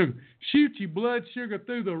 teaspoons of sugar. Shoot your blood sugar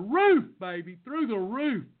through the roof, baby, through the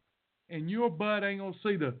roof. And your butt ain't going to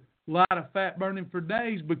see the light of fat burning for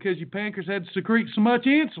days because your pancreas had to secrete so much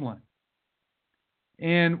insulin.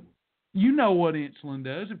 And you know what insulin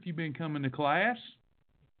does if you've been coming to class.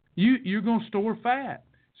 You're going to store fat.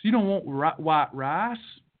 So you don't want white rice.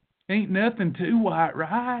 Ain't nothing to white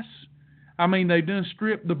rice. I mean, they've done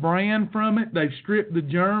stripped the bran from it. They've stripped the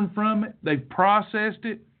germ from it. They've processed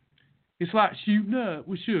it. It's like shooting up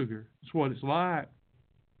with sugar. That's what it's like.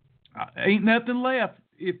 Ain't nothing left.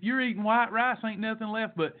 If you're eating white rice, ain't nothing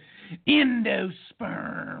left but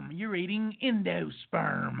endosperm. You're eating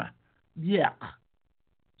endosperm. Yuck.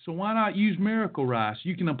 So why not use miracle rice?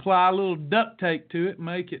 You can apply a little duct tape to it and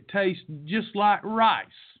make it taste just like rice.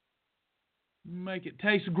 Make it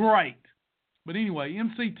taste great. But anyway,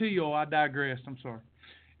 MCT oil, I digressed, I'm sorry.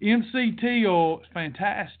 MCT oil is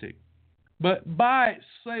fantastic, but by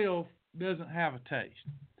itself doesn't have a taste.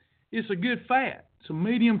 It's a good fat. It's a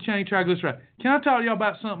medium chain triglyceride. Can I talk to y'all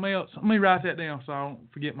about something else? Let me write that down so I don't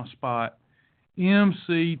forget my spot.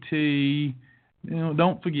 MCT,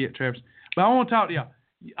 don't forget, Travis. But I want to talk to y'all.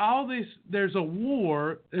 All this, there's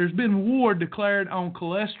been war declared on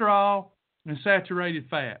cholesterol and saturated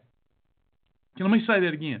fat. Let me say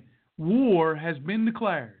that again. War has been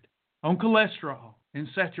declared on cholesterol and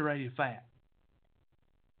saturated fat.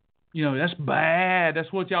 That's bad.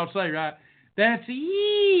 That's what y'all say, right? That's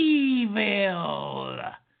evil.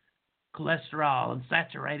 Cholesterol and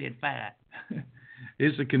saturated fat.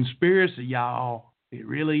 It's a conspiracy, y'all. It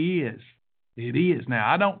really is. It is.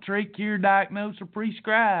 Now, I don't treat, cure, diagnose, or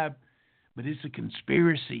prescribe, but it's a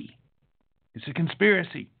conspiracy. It's a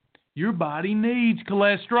conspiracy. Your body needs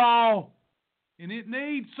cholesterol, and it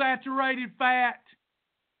needs saturated fat.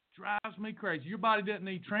 Drives me crazy. Your body doesn't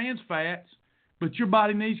need trans fats, but your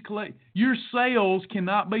body needs cholesterol. Your cells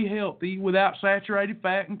cannot be healthy without saturated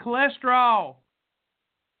fat and cholesterol.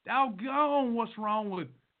 Doggone, what's wrong with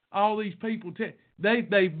all these people?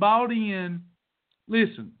 They bought in.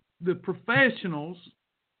 Listen, the professionals,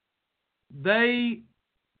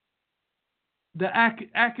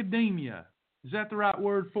 academia, is that the right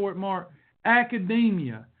word for it, Mark?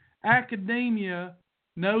 Academia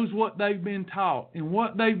knows what they've been taught, and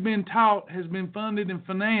what they've been taught has been funded and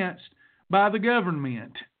financed by the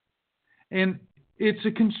government. And it's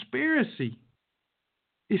a conspiracy.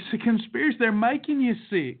 It's a conspiracy. They're making you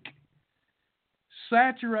sick.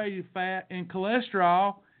 Saturated fat and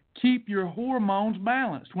cholesterol keep your hormones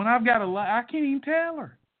balanced. When I've got I can't even tell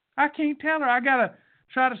her. I got to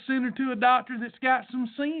try to send her to a doctor that's got some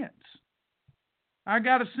sense.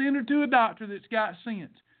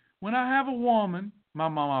 When I have a woman, my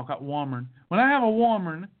mom got woman. When I have a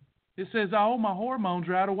woman, it says, oh, my hormones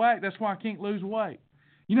are out of whack. That's why I can't lose weight.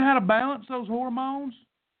 You know how to balance those hormones?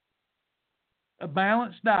 A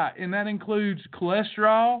balanced diet, and that includes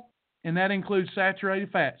cholesterol, and that includes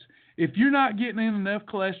saturated fats. If you're not getting in enough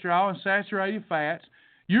cholesterol and saturated fats,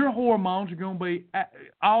 your hormones are going to be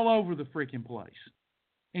all over the freaking place.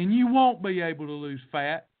 And you won't be able to lose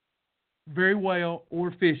fat very well or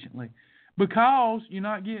efficiently because you're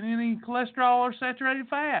not getting any cholesterol or saturated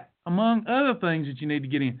fat, among other things that you need to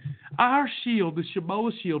get in. Our shield, the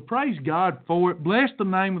Shibboleth shield, praise God for it. Bless the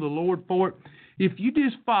name of the Lord for it. If you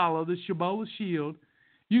just follow the Shibboleth shield,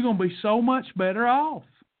 you're going to be so much better off.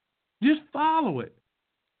 Just follow it.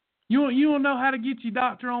 You want to know how to get your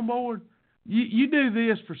doctor on board? You do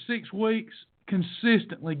this for 6 weeks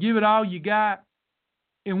consistently. Give it all you got.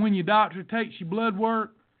 And when your doctor takes your blood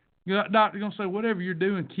work, your doctor's going to say, whatever you're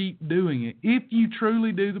doing, keep doing it. If you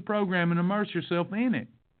truly do the program and immerse yourself in it.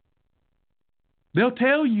 They'll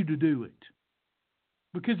tell you to do it.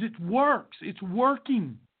 Because it works. It's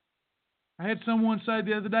working. I had someone say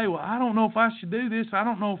the other day, well, I don't know if I should do this. I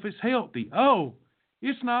don't know if it's healthy. Oh,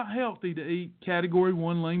 it's not healthy to eat Category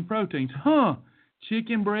 1 lean proteins.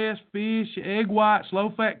 Chicken breast, fish, egg whites,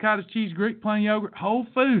 low-fat cottage cheese, Greek plain yogurt, whole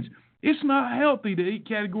foods. It's not healthy to eat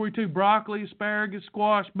Category 2 broccoli, asparagus,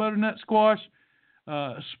 squash, butternut squash,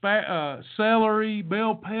 celery,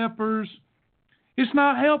 bell peppers. It's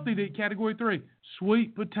not healthy to eat Category 3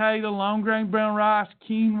 sweet potato, long-grain brown rice,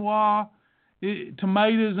 quinoa,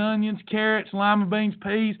 tomatoes, onions, carrots, lima beans,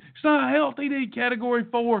 peas. It's not healthy to eat Category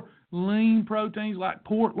 4 lean proteins like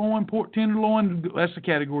pork loin, pork tenderloin. That's the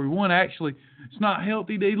Category 1, actually. It's not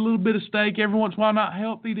healthy to eat a little bit of steak every once in a while. Not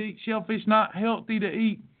healthy to eat shellfish. Not healthy to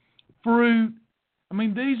eat fruit. I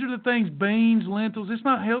mean, these are the things, beans, lentils. It's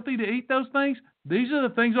not healthy to eat those things. These are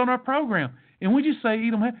the things on our program. And we just say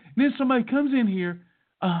eat them. And then somebody comes in here,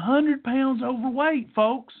 100 pounds overweight,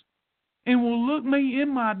 folks, and will look me in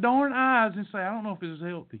my darn eyes and say, I don't know if it's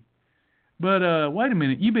healthy. But wait a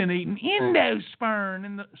minute, you've been eating endosperm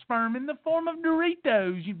in the form of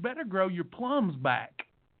Doritos. You better grow your plums back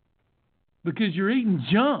because you're eating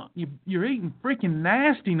junk. You're eating freaking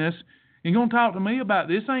nastiness. You're going to talk to me about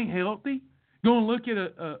this ain't healthy? Going to look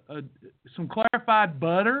at some clarified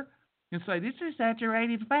butter and say, this is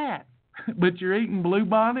saturated fat. But you're eating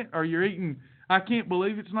Bluebonnet or you're eating, I can't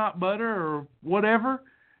believe it's not butter or whatever.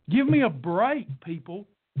 Give me a break, people.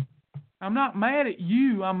 I'm not mad at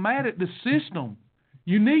you. I'm mad at the system.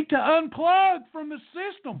 You need to unplug from the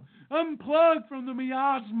system. Unplug from the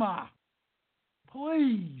miasma.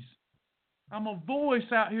 Please. I'm a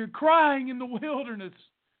voice out here crying in the wilderness,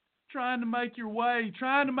 trying to make your way,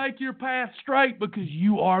 trying to make your path straight because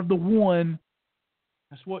you are the one.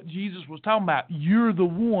 That's what Jesus was talking about. You're the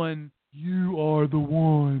one. You are the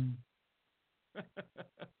one.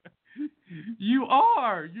 You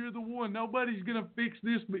are. You're the one. Nobody's going to fix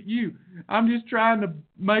this but you. I'm just trying to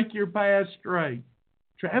make your path straight.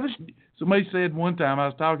 Travis, somebody said one time, I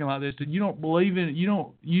was talking like this, that you don't believe in it.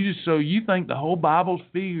 You think the whole Bible's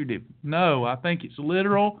figurative. No, I think it's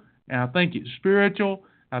literal, and I think it's spiritual.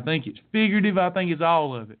 I think it's figurative. I think it's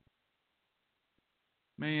all of it.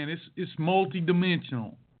 Man, it's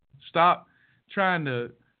multidimensional. Stop trying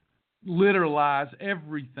to literalize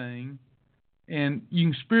everything. And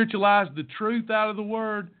you can spiritualize the truth out of the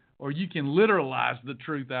Word, or you can literalize the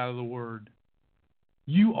truth out of the Word.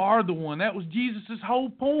 You are the one. That was Jesus' whole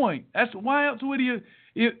point. That's why else would he?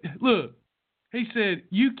 Look, he said,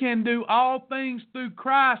 you can do all things through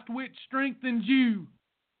Christ, which strengthens you.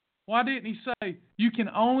 Why didn't he say, you can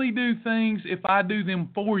only do things if I do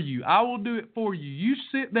them for you? I will do it for you. You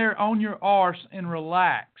sit there on your arse and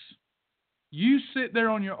relax. You sit there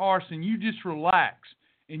on your arse and you just relax.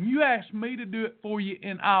 And you ask me to do it for you,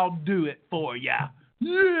 and I'll do it for you.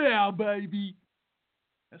 Yeah, baby.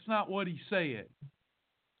 That's not what he said.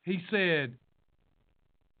 He said,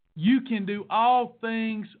 you can do all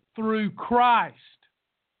things through Christ,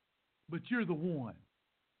 but you're the one.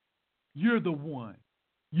 You're the one.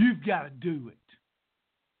 You've got to do it.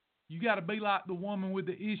 You got to be like the woman with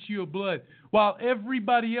the issue of blood. While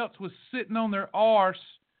everybody else was sitting on their arse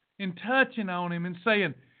and touching on him and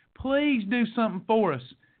saying, please do something for us,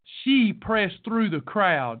 she pressed through the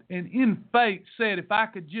crowd and in faith said, if I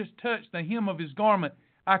could just touch the hem of his garment,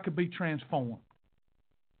 I could be transformed.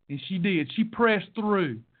 And she did. She pressed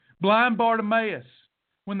through. Blind Bartimaeus,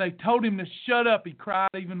 when they told him to shut up, he cried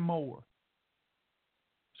even more.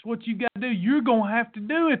 That's what you got to do. You're going to have to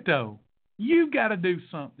do it, though. You've got to do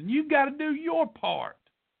something. You've got to do your part.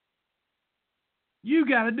 You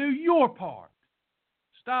got to do your part.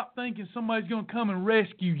 Stop thinking somebody's going to come and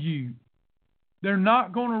rescue you. They're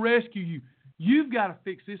not going to rescue you. You've got to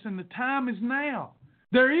fix this, and the time is now.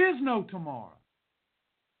 There is no tomorrow.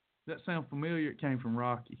 Does that sound familiar? It came from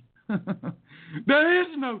Rocky. There is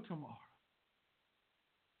no tomorrow.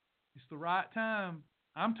 It's the right time.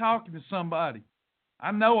 I'm talking to somebody.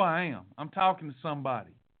 I know I am. I'm talking to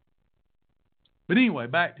somebody. But anyway,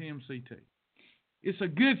 back to MCT. It's a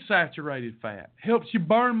good saturated fat. Helps you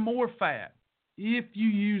burn more fat if you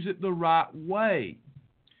use it the right way.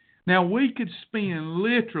 Now, we could spend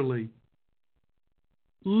literally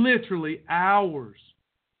hours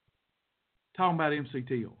talking about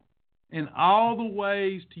MCT oil and all the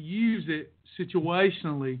ways to use it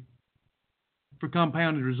situationally for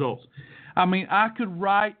compounded results. I mean, I could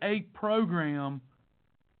write a program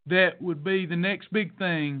that would be the next big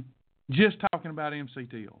thing just talking about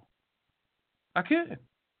MCT oil. I could.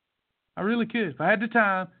 I really could. If I had the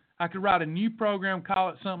time, I could write a new program, call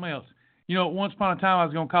it something else. You know, once upon a time, I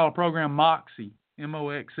was going to call a program Moxie,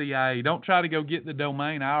 M-O-X-C-I-E. Don't try to go get the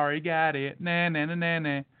domain. I already got it. Nah.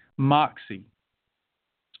 Moxie.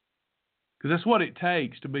 Because that's what it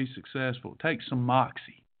takes to be successful. It takes some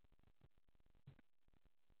moxie.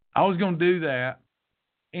 I was going to do that,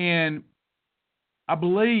 and I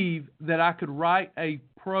believe that I could write a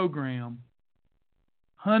program,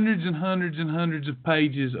 hundreds and hundreds and hundreds of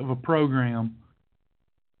pages of a program,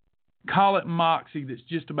 call it Moxie, that's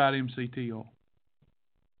just about MCT oil,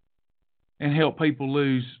 and help people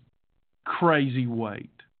lose crazy weight.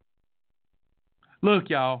 Look,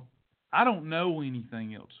 y'all, I don't know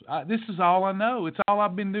anything else. This is all I know. It's all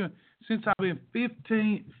I've been doing since I've been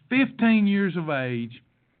 15 years of age.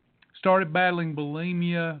 Started battling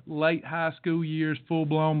bulimia, late high school years,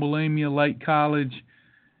 full-blown bulimia, late college.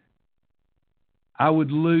 I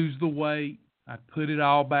would lose the weight. I'd put it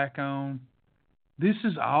all back on. This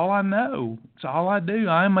is all I know. It's all I do.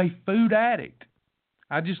 I am a food addict.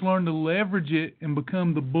 I just learned to leverage it and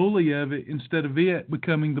become the bully of it instead of it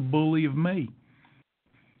becoming the bully of me.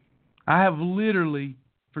 I have literally,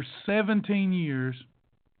 for 17 years,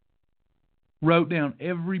 wrote down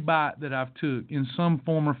every bite that I've took in some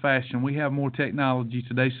form or fashion. We have more technology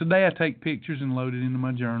today. So today I take pictures and load it into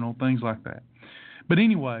my journal, things like that. But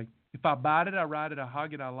anyway, if I bite it, I write it, I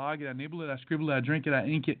hug it, I log it, I nibble it, I scribble it, I drink it, I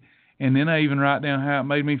ink it, and then I even write down how it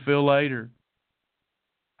made me feel later.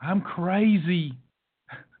 I'm crazy.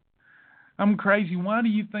 I'm crazy. Why do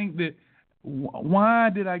you think that? Why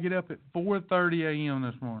did I get up at 4:30 a.m.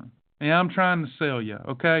 this morning? And I'm trying to sell you,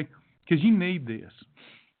 okay? Because you need this.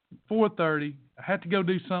 4:30. I had to go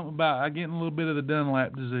do something about. I'm getting a little bit of the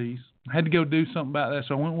Dunlap disease. I had to go do something about that,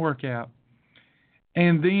 so I went and work out.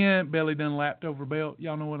 And then belly done lapped over belt.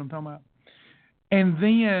 Y'all know what I'm talking about. And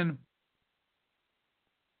then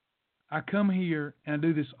I come here and I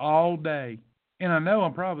do this all day. And I know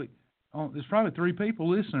there's probably 3 people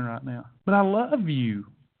listening right now. But I love you.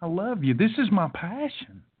 I love you. This is my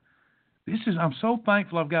passion. I'm so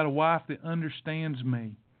thankful I've got a wife that understands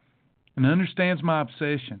me and understands my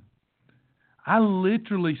obsession. I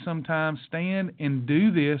literally sometimes stand and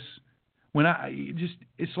do this when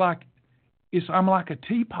I'm like a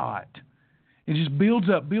teapot. It just builds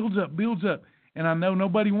up. And I know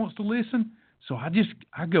nobody wants to listen, so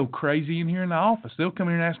I go crazy in here in the office. They'll come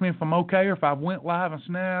here and ask me if I'm okay or if I went live. I say,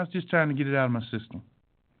 nah, I was just trying to get it out of my system.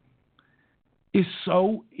 It's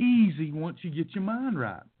so easy once you get your mind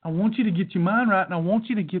right. I want you to get your mind right, and I want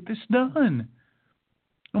you to get this done.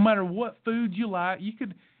 No matter what food you like,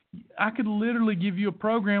 I could literally give you a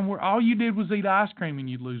program where all you did was eat ice cream and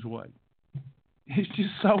you'd lose weight. It's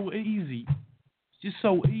just so easy. It's just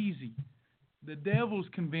so easy. The devil's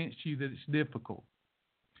convinced you that it's difficult.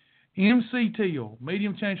 MCT oil,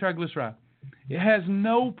 medium chain triglyceride, it has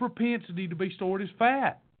no propensity to be stored as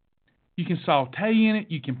fat. You can saute in it.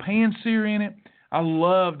 You can pan-sear in it. I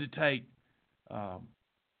love to take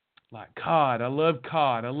like cod. I love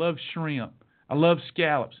cod. I love shrimp. I love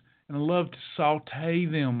scallops. And I love to saute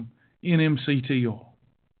them in MCT oil.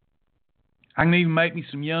 I can even make me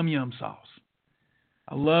some yum-yum sauce.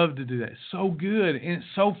 I love to do that. It's so good, and it's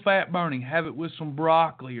so fat-burning. Have it with some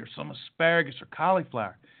broccoli or some asparagus or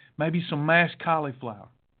cauliflower, maybe some mashed cauliflower.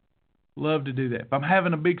 Love to do that. If I'm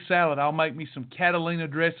having a big salad, I'll make me some Catalina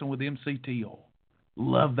dressing with MCT oil.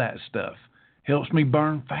 Love that stuff. Helps me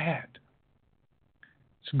burn fat.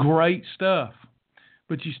 It's great stuff,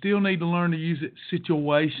 but you still need to learn to use it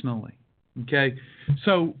situationally. Okay?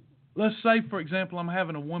 So let's say, for example, I'm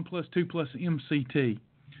having a 1 plus 2 plus MCT.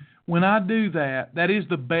 When I do that, that is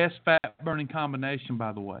the best fat-burning combination,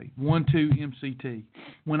 by the way, 1, 2 MCT.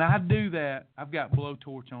 When I do that, I've got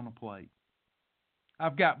blowtorch on a plate.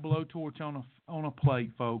 I've got blowtorch on a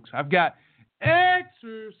plate, folks. I've got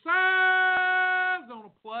exercise on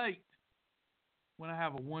a plate when I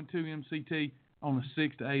have a 1, 2 MCT on a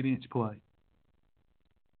 6 to 8 inch plate.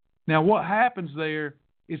 Now, what happens there?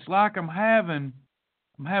 It's like I'm having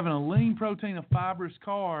a lean protein, a fibrous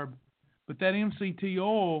carb, but that MCT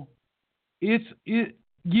oil, it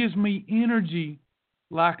gives me energy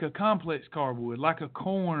like a complex carb would, like a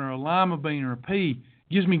corn or a lima bean or a pea.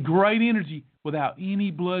 It gives me great energy without any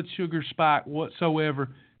blood sugar spike whatsoever.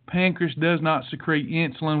 Pancreas does not secrete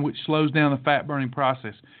insulin, which slows down the fat-burning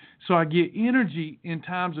process. So I get energy in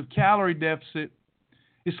times of calorie deficit.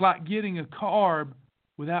 It's like getting a carb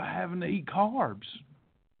without having to eat carbs.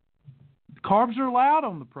 Carbs are allowed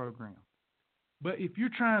on the program. But if you're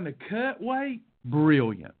trying to cut weight,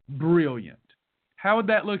 brilliant. How would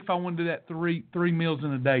that look if I wanted to do that three meals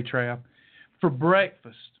in a day, Trav? For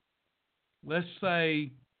breakfast, let's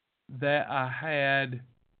say that I had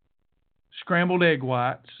scrambled egg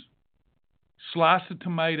whites, slice of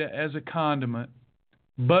tomato as a condiment,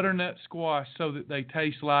 butternut squash so that they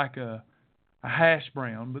taste like a hash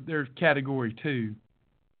brown, but they're category 2.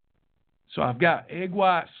 So I've got egg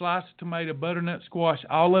white, slice of tomato, butternut squash,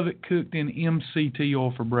 all of it cooked in MCT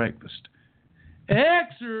oil for breakfast.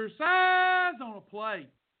 Exercise on a plate.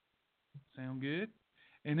 Sound good?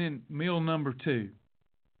 And then meal number 2.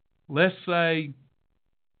 Let's say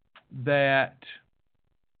that,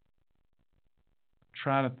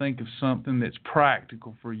 try to think of something that's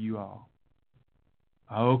practical for you all.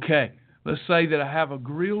 Okay, let's say that I have a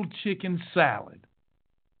grilled chicken salad,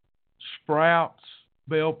 sprouts,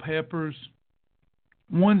 bell peppers,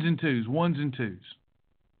 ones and twos,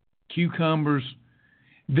 cucumbers.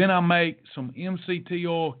 Then I make some MCT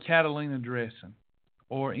oil Catalina dressing,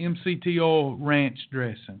 or MCT oil ranch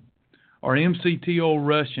dressing, or MCT oil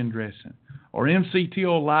Russian dressing, or MCT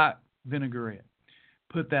oil light vinaigrette.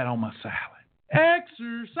 Put that on my salad.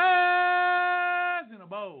 Exercise in a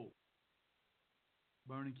bowl.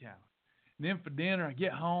 Burning calories. And then for dinner, I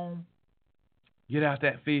get home, get out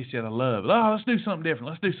that fish that I love. Oh, let's do something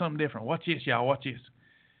different. Watch this, y'all. Watch this.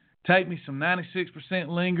 Take me some 96%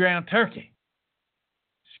 lean ground turkey.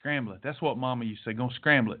 Scramble it. That's what Mama used to say. Gonna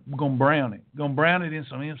scramble it. We're gonna brown it. Gonna brown it in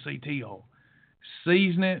some MCT oil.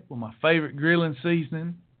 Season it with my favorite grilling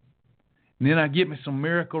seasoning. And then I get me some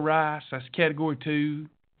Miracle Rice. That's Category 2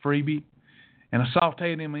 freebie. And I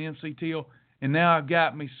saute it in my MCT oil. And now I've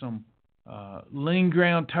got me some lean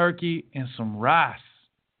ground turkey and some rice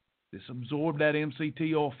that's absorbed that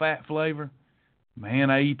MCT oil fat flavor. Man,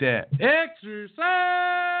 I eat that. Exercise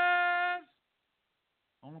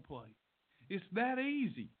on a plate. It's that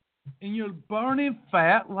easy. And you're burning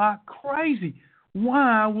fat like crazy.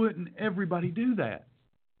 Why wouldn't everybody do that?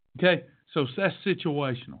 Okay, so that's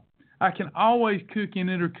situational. I can always cook in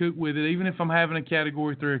it or cook with it, even if I'm having a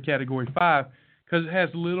Category 3 or Category 5, because it has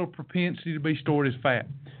little propensity to be stored as fat.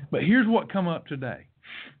 But here's what come up today.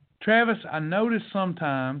 Travis, I notice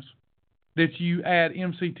sometimes that you add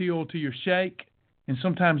MCT oil to your shake, and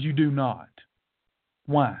sometimes you do not.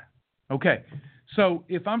 Why? Okay, so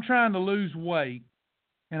if I'm trying to lose weight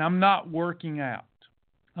and I'm not working out,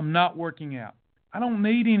 I don't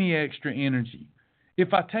need any extra energy.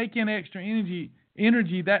 If I take in extra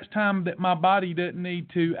energy, that's time that my body doesn't need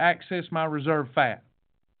to access my reserve fat.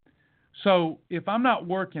 So if I'm not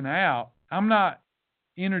working out, I'm not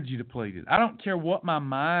energy depleted. I don't care what my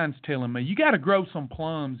mind's telling me. You got to grow some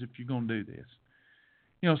plums if you're going to do this.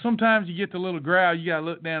 You know, sometimes you get the little growl, you got to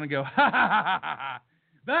look down and go, ha, ha, ha, ha, ha.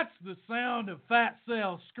 That's the sound of fat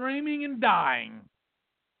cells screaming and dying.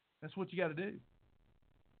 That's what you got to do.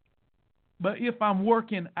 But if I'm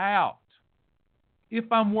working out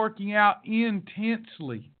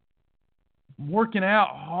intensely, working out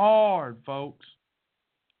hard, folks,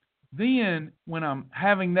 then when I'm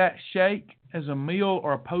having that shake as a meal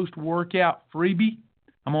or a post-workout freebie,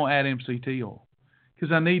 I'm going to add MCT oil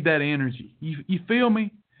because I need that energy. You feel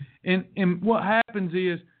me? And what happens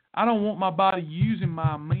is I don't want my body using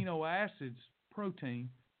my amino acids, protein.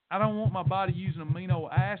 I don't want my body using amino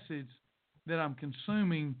acids that I'm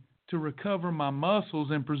consuming to recover my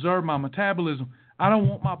muscles and preserve my metabolism. I don't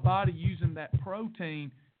want my body using that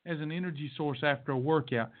protein as an energy source after a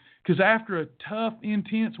workout. Because after a tough,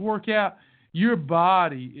 intense workout, your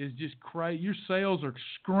body is just crazy. Your cells are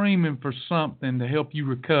screaming for something to help you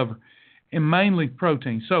recover, and mainly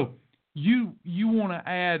protein. So you want to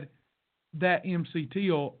add that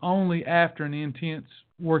MCT oil only after an intense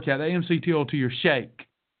workout, that MCT oil to your shake.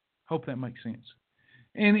 Hope that makes sense.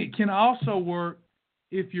 And it can also work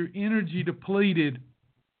if you're energy depleted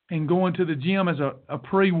and going to the gym as a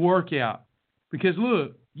pre-workout. Because,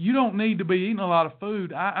 look, you don't need to be eating a lot of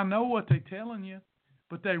food. I know what they're telling you,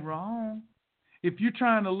 but they're wrong. If you're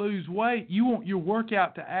trying to lose weight, you want your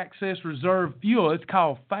workout to access reserve fuel. It's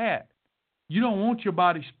called fat. You don't want your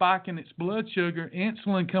body spiking its blood sugar,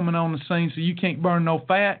 insulin coming on the scene so you can't burn no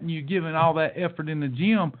fat, and you're giving all that effort in the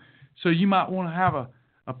gym. So you might want to have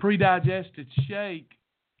a pre-digested shake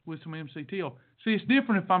with some MCT oil. See, it's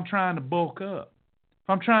different if I'm trying to bulk up. If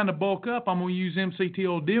I'm trying to bulk up, I'm going to use MCT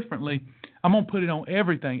oil differently. I'm going to put it on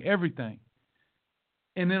everything.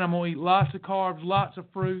 And then I'm going to eat lots of carbs, lots of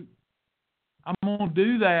fruit. I'm going to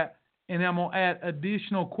do that, and I'm going to add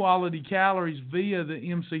additional quality calories via the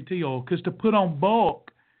MCT oil. Because to put on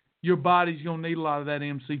bulk, your body's going to need a lot of that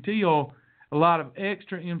MCT oil, a lot of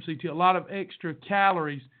extra MCT oil, a lot of extra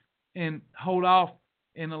calories, and hold off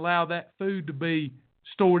and allow that food to be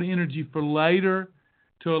stored energy for later,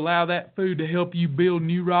 to allow that food to help you build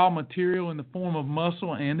new raw material in the form of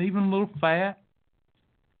muscle and even a little fat.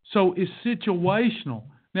 So it's situational.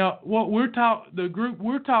 Now, the group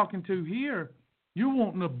we're talking to here, you're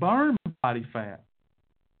wanting to burn body fat.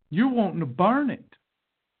 You're wanting to burn it,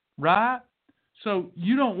 right? So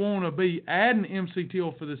you don't want to be adding MCT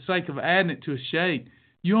oil for the sake of adding it to a shake.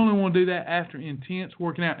 You only want to do that after intense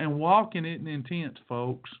working out, and walking isn't intense,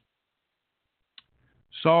 folks.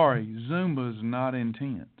 Sorry, Zumba is not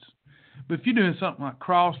intense. But if you're doing something like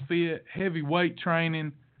CrossFit, heavy weight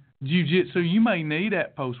training, jiu-jitsu, you may need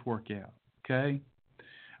that post-workout, okay?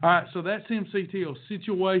 All right, so that's MCT oil,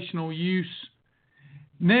 situational use.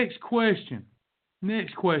 Next question.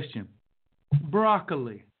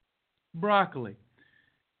 Broccoli.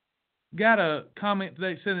 Got a comment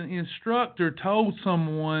today that said an instructor told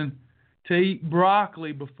someone to eat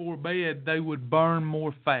broccoli before bed, they would burn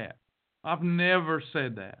more fat. I've never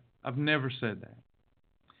said that.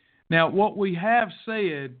 Now, what we have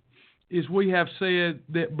said is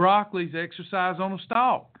that broccoli's exercise on a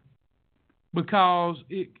stalk because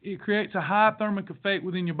it creates a high thermic effect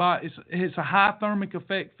within your body. It's a high thermic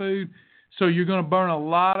effect food, So you're going to burn a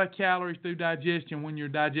lot of calories through digestion when you're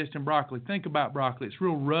digesting broccoli. Think about broccoli. It's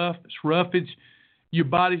real rough. It's roughage. Your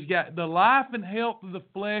body's got the life and health of the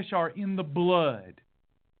flesh are in the blood.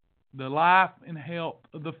 The life and health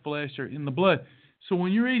of the flesh are in the blood. So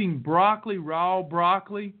when you're eating broccoli, raw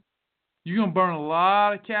broccoli, you're going to burn a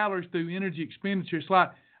lot of calories through energy expenditure. It's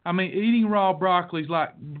like, eating raw broccoli is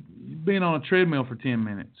like being on a treadmill for 10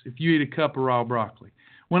 minutes if you eat a cup of raw broccoli.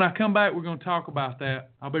 When I come back, we're going to talk about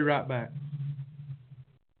that. I'll be right back.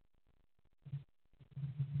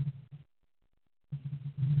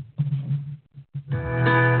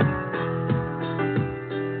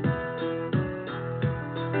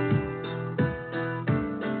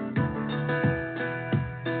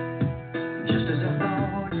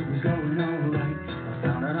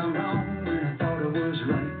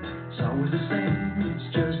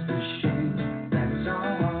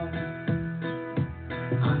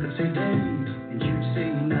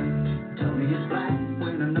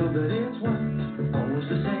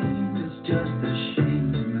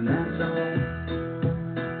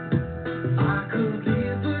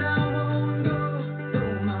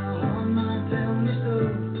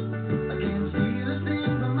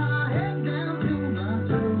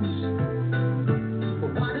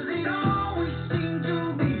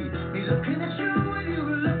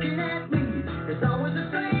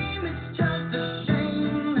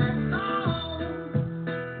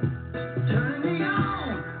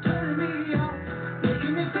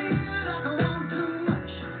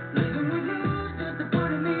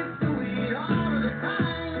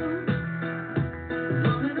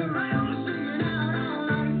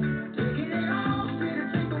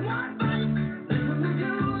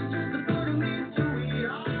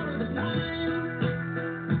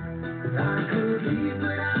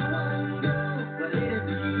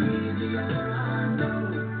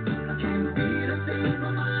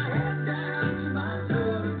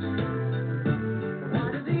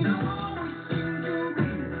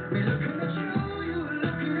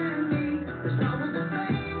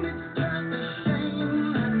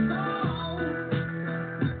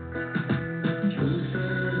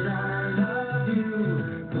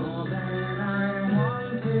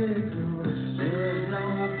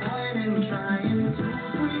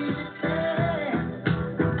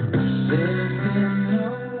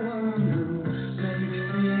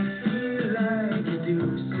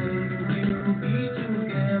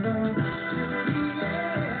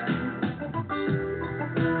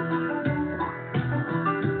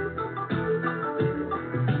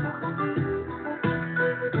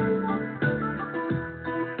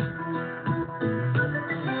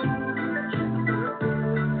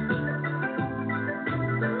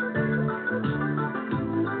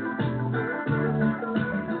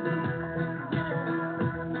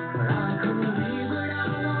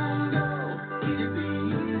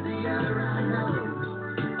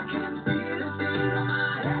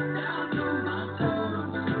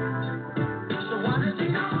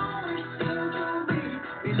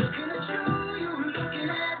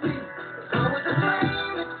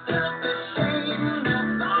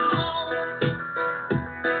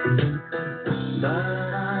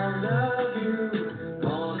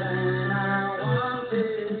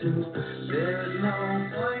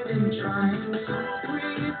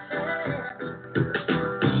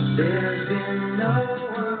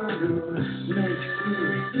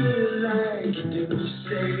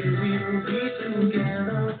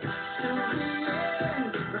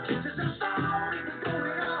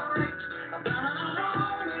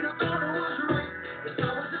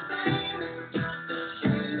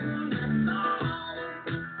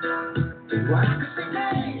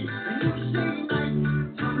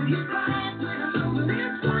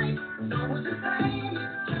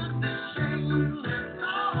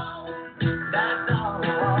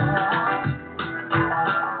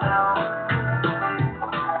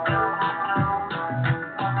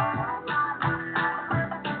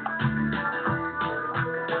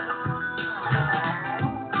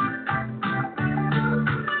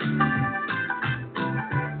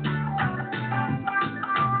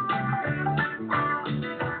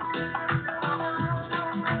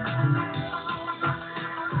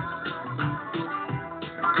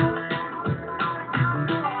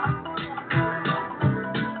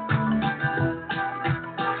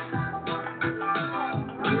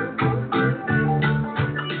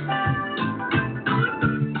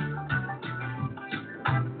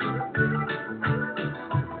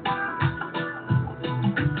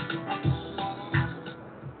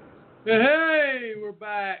 Hey, we're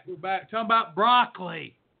back. We're back talking about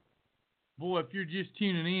broccoli. Boy, if you're just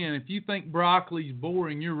tuning in, if you think broccoli's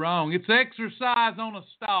boring, you're wrong. It's exercise on a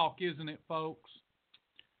stalk, isn't it, folks?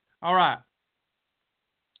 All right.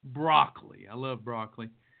 Broccoli. I love broccoli.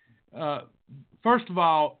 First of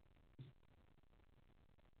all,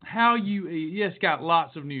 how you eat. Yes, it's got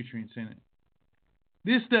lots of nutrients in it.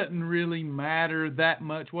 This doesn't really matter that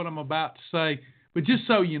much, what I'm about to say, but just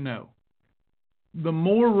so you know, the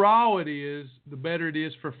more raw it is, the better it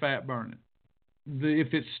is for fat burning. If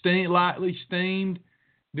it's lightly steamed,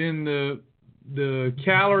 then the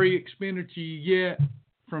calorie expenditure you get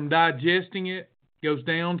from digesting it goes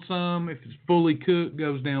down some. If it's fully cooked,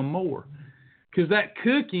 goes down more. Because that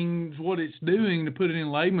cooking is what it's doing, to put it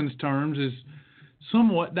in layman's terms, is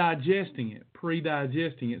somewhat digesting it,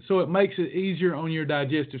 pre-digesting it. So it makes it easier on your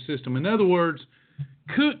digestive system. In other words,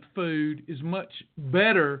 cooked food is much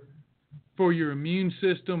better for your immune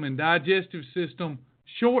system and digestive system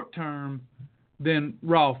short term than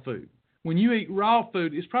raw food. When you eat raw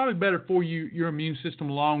food, it's probably better for your immune system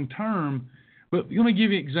long term. But let me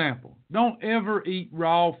give you an example. Don't ever eat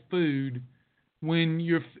raw food when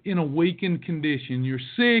you're in a weakened condition. You're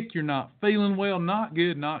sick, you're not feeling well, not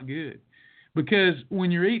good, not good. Because when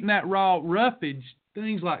you're eating that raw roughage,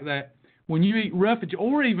 things like that, when you eat roughage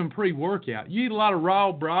or even pre-workout, you eat a lot of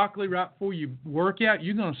raw broccoli right before you work out,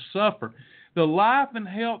 you're going to suffer. The life and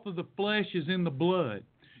health of the flesh is in the blood.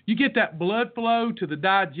 You get that blood flow to the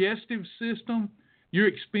digestive system, you're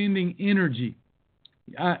expending energy.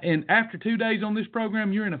 And after 2 days on this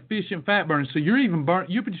program, you're an efficient fat burner. So you're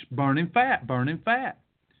just burning fat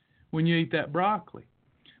when you eat that broccoli.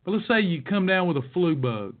 But let's say you come down with a flu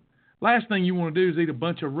bug. Last thing you want to do is eat a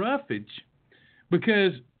bunch of roughage,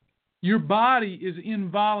 because your body is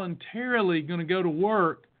involuntarily going to go to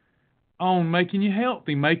work on making you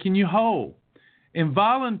healthy, making you whole.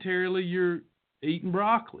 Involuntarily, you're eating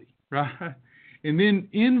broccoli, right? And then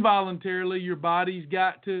involuntarily, your body's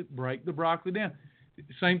got to break the broccoli down.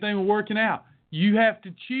 Same thing with working out. You have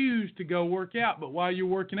to choose to go work out, but while you're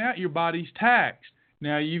working out, your body's taxed.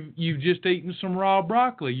 Now, you've just eaten some raw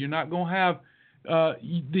broccoli. You're not going to have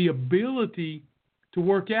the ability to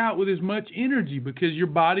work out with as much energy because your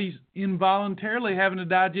body's involuntarily having to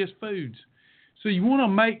digest foods. So you want to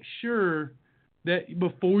make sure that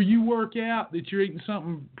before you work out that you're eating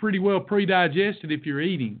something pretty well pre-digested if you're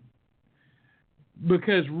eating.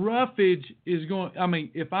 Because roughage is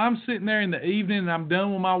if I'm sitting there in the evening and I'm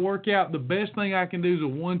done with my workout, the best thing I can do is a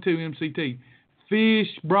 1-2 MCT. Fish,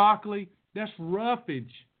 broccoli, that's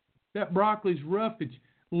roughage. That broccoli's roughage.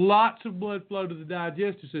 Lots of blood flow to the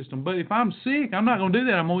digestive system. But if I'm sick, I'm not going to do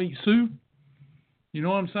that. I'm going to eat soup. You know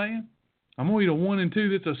what I'm saying? I'm going to eat a 1 and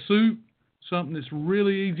 2 that's a soup, something that's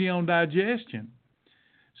really easy on digestion.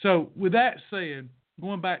 So with that said,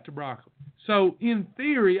 going back to broccoli. So in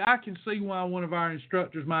theory, I can see why one of our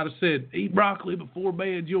instructors might have said, eat broccoli before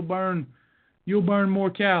bed, you'll burn more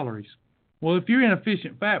calories. Well, if you're an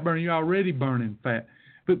efficient fat burner, you're already burning fat.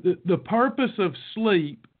 But the purpose of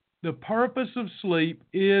sleep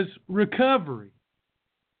is recovery.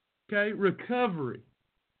 Okay? Recovery.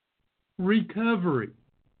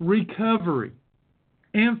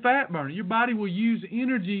 And fat burning. Your body will use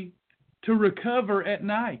energy to recover at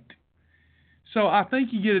night. So I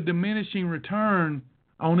think you get a diminishing return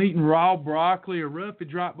on eating raw broccoli or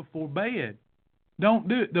roughage right before bed. Don't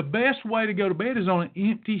do it. The best way to go to bed is on an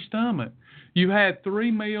empty stomach. You had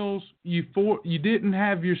 3 meals. You didn't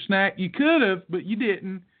have your snack. You could have, but you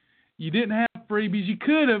didn't. You didn't have freebies. You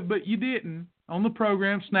could have, but you didn't. On the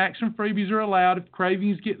program, snacks and freebies are allowed if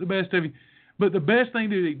cravings get the best of you. But the best thing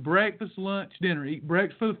to do is eat breakfast, lunch, dinner. Eat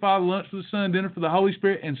breakfast for the Father, lunch for the Son, dinner for the Holy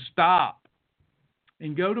Spirit, and stop.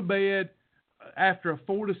 And go to bed after a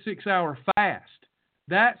 4 to 6 hour fast.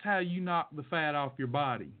 That's how you knock the fat off your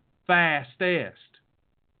body. Fastest.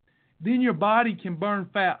 Then your body can burn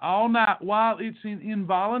fat all night while it's in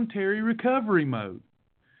involuntary recovery mode.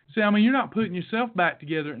 See, you're not putting yourself back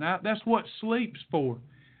together at night. That's what sleep's for.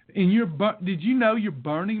 And did you know you're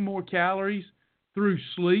burning more calories through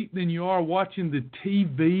sleep than you are watching the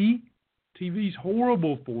TV? TV's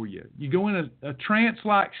horrible for you. You go in a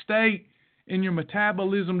trance-like state and your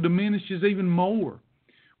metabolism diminishes even more.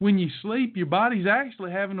 When you sleep, your body's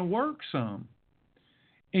actually having to work some.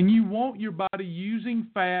 And you want your body using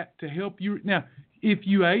fat to help you. Now, if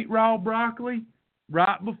you ate raw broccoli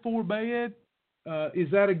right before bed, is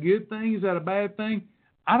that a good thing? Is that a bad thing?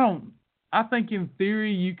 I think in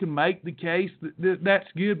theory you can make the case that that's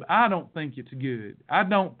good, but I don't think it's good. I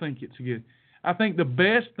think the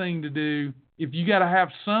best thing to do, if you got to have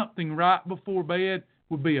something right before bed,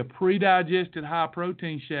 would be a pre-digested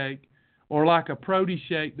high-protein shake or like a Protein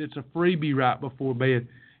shake that's a freebie right before bed.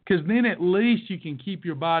 Because then at least you can keep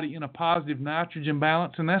your body in a positive nitrogen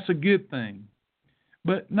balance, and that's a good thing.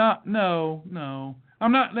 But no.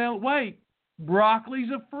 I'm not, now wait, broccoli's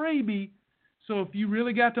a freebie. So if you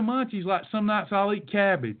really got the munchies, like some nights I'll eat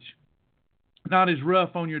cabbage. Not as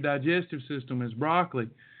rough on your digestive system as broccoli.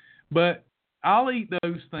 But I'll eat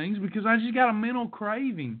those things because I just got a mental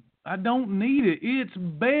craving. I don't need it. It's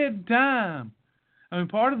bedtime. I mean,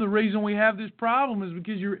 part of the reason we have this problem is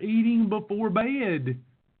because you're eating before bed.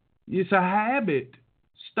 It's a habit.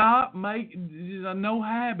 Stop making no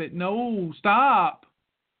habit. No, stop.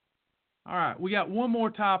 All right, we got one more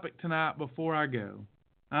topic tonight before I go.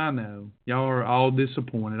 I know. Y'all are all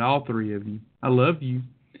disappointed, all three of you. I love you.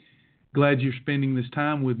 Glad you're spending this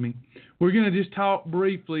time with me. We're going to just talk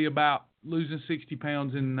briefly about losing 60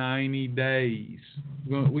 pounds in 90 days.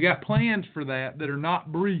 We got plans for that are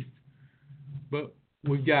not brief, but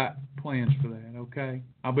we've got plans for that, okay?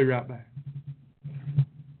 I'll be right back.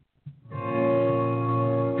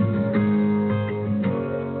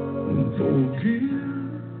 Forgive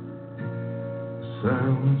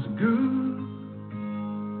sounds good.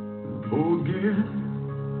 Forget,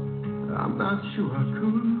 I'm not sure I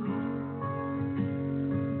could.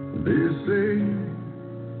 They say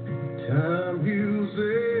time heals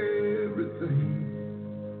everything,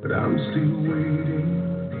 but I'm still waiting.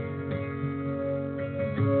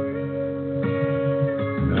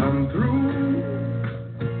 I'm through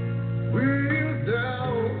with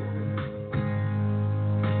doubt.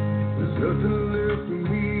 There's nothing left for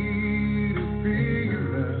me to figure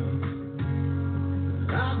out.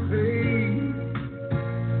 I paid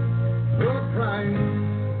the price,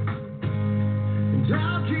 and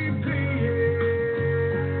I'll keep paying.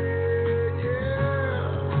 Yeah,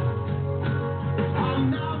 I'm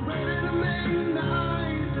not ready to make it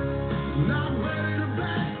nice. I'm not ready to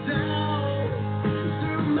back down. I'm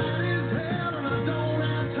still mad as hell, and I don't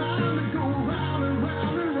have time to go round and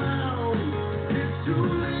round and round. It's too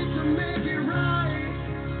late to make it right.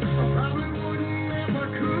 I probably wouldn't if I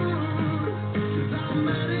could, 'cause I'm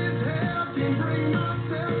mad as hell, can't bring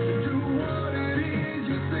myself to do what it is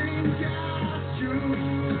you think I should.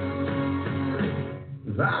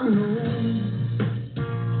 I know that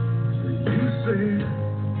you said,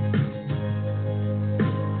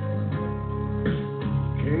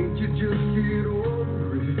 can't you just get over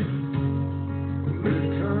it? Well, it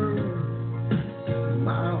turned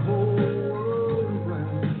my whole world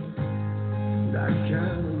around, and I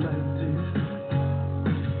kinda liked it.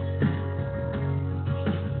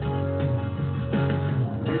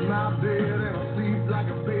 In my bed and I sleep like a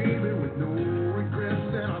baby with no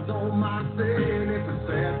regrets, and I don't mind saying it's a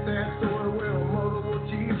sad, sad story where a mother will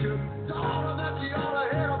teach her daughter that she ought to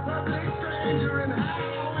hate a perfect stranger. And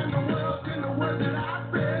how in the world can the words that I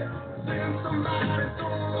said send somebody so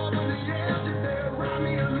over the edge? If they write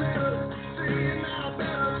me a letter saying that I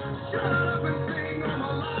better shut up and sing or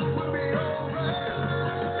my life will be over.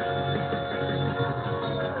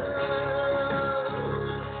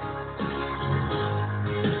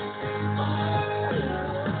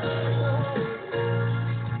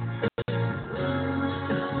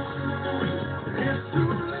 It's too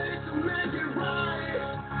late to make it right.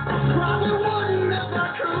 I probably wouldn't if I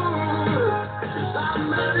could, 'cause I'm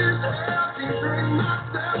mad as hell, can't bring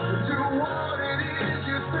myself to do what it is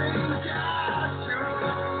you think I should.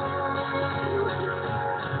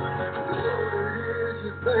 What it is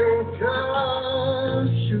you think I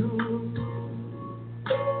should.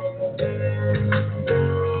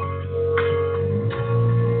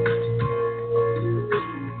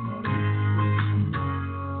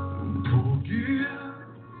 Forgive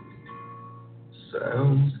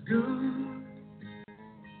sounds good.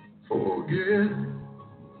 Forget,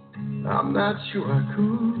 I'm not sure I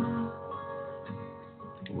could.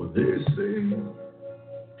 Well, they say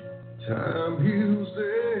time heals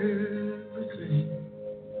everything,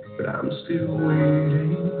 but I'm still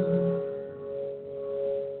waiting.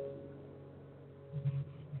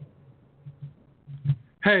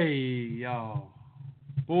 Hey, y'all.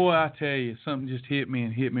 Boy, I tell you, something just hit me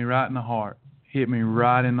and hit me right in the heart. Hit me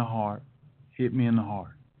right in the heart. Hit me in the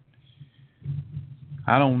heart.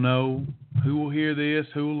 I don't know who will hear this,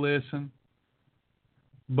 who will listen,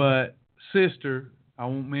 but sister, I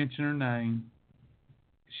won't mention her name,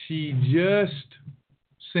 she just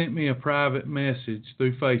sent me a private message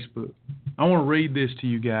through Facebook. I want to read this to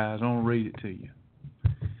you guys. I want to read it to you.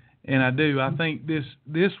 And I do. I think this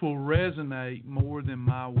will resonate more than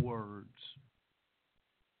my words.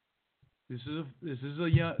 This is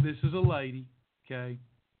a lady, okay?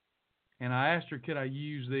 And I asked her, could I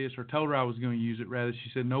use this, or told her I was going to use it. Rather,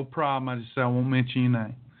 she said, no problem. I just said, I won't mention your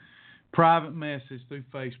name. Private message through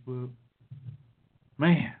Facebook.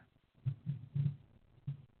 Man,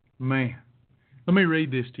 Man, let me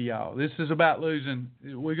read this to y'all. This is about losing.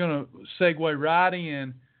 We're going to segue right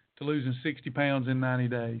in to losing 60 pounds in 90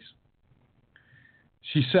 days.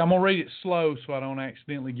 She said, I'm going to read it slow so I don't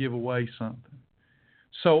accidentally give away something.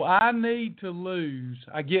 So I need to lose.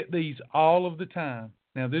 I get these all of the time.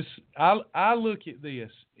 Now, I look at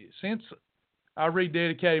this. Since I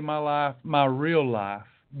rededicated my life, my real life,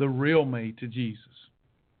 the real me to Jesus,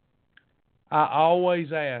 I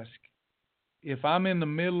always ask, if I'm in the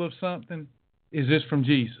middle of something, is this from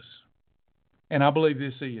Jesus? And I believe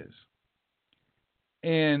this is.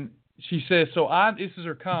 And she says, this is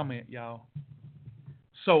her comment, y'all.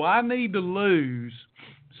 So I need to lose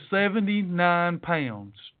 79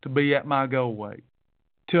 pounds to be at my goal weight.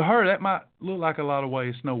 To her, that might look like a lot of weight.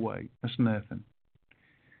 It's no weight. That's nothing.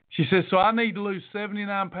 She says, so I need to lose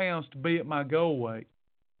 79 pounds to be at my goal weight.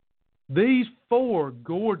 These 4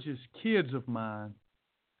 gorgeous kids of mine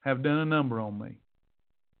have done a number on me.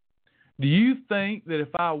 Do you think that if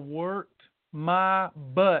I worked my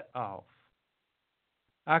butt off,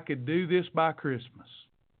 I could do this by Christmas?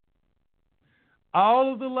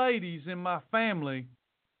 All of the ladies in my family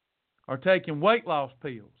are taking weight loss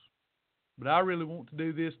pills, but I really want to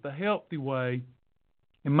do this the healthy way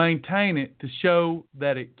and maintain it to show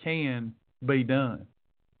that it can be done.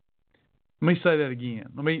 Let me say that again.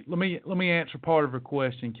 Let me answer part of her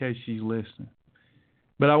question in case she's listening.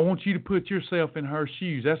 But I want you to put yourself in her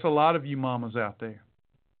shoes. That's a lot of you mamas out there.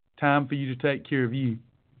 Time for you to take care of you.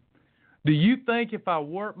 Do you think if I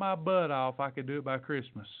work my butt off, I could do it by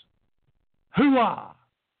Christmas? Hoo-ah!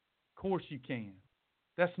 Of course you can.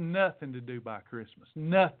 That's nothing to do by Christmas.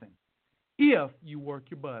 Nothing. If you work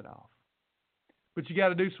your butt off. But you got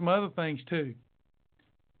to do some other things too.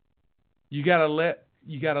 You got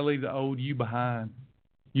to leave the old you behind.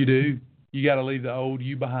 You do. You got to leave the old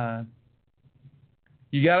you behind.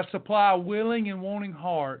 You got to supply a willing and wanting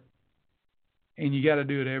heart, and you got to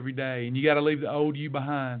do it every day. And you got to leave the old you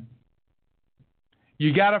behind.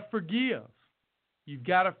 You got to forgive. You've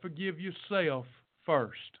got to forgive yourself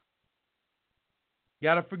first. You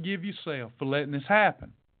got to forgive yourself for letting this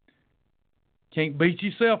happen. Can't beat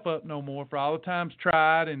yourself up no more for all the times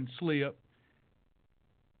tried and slipped.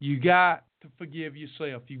 You got to forgive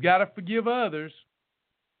yourself. You got to forgive others.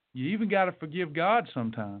 You even got to forgive God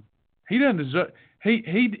sometimes. He doesn't deserve.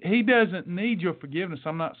 He doesn't need your forgiveness.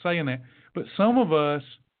 I'm not saying that, but some of us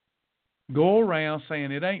go around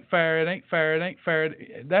saying it ain't fair. It ain't fair. It ain't fair.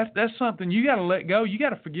 That's something you got to let go. You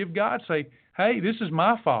got to forgive God. Say, hey, this is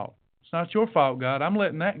my fault. It's not your fault, God. I'm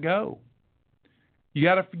letting that go. You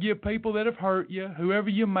got to forgive people that have hurt you, whoever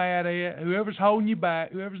you're mad at, whoever's holding you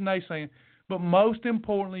back, whoever's naysaying. But most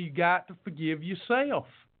importantly, you got to forgive yourself.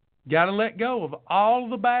 You got to let go of all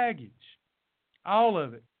the baggage, all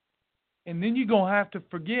of it. And then you're going to have to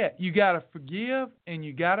forget. You got to forgive and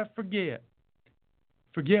you got to forget.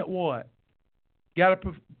 Forget what? You got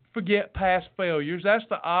to forget past failures. That's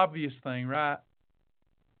the obvious thing, right?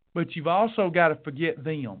 But you've also got to forget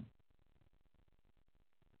them.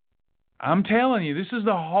 I'm telling you, this is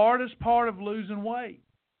the hardest part of losing weight.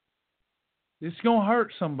 This is going to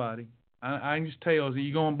hurt somebody. I can just tell you,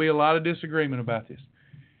 you're going to be a lot of disagreement about this.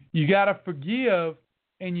 You got to forgive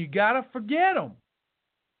and you got to forget them.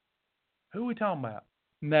 Who are we talking about?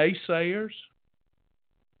 Naysayers,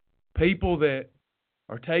 people that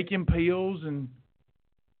are taking pills and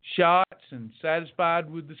shots and satisfied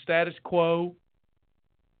with the status quo,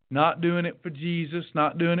 not doing it for Jesus,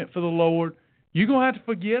 not doing it for the Lord. You're going to have to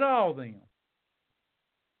forget all them.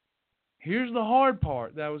 Here's the hard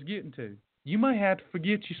part that I was getting to. You may have to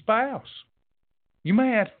forget your spouse. You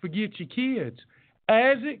may have to forget your kids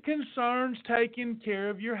as it concerns taking care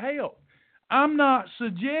of your health. I'm not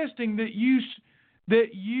suggesting that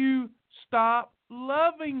you stop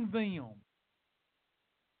loving them.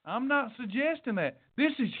 I'm not suggesting that.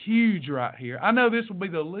 This is huge right here. I know this will be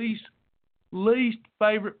the least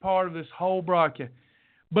favorite part of this whole broadcast,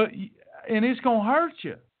 and it's going to hurt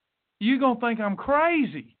you. You're going to think I'm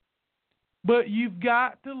crazy. But you've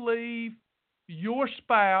got to leave your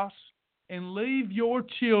spouse and leave your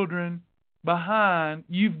children behind.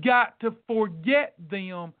 You've got to forget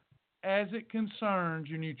them as it concerns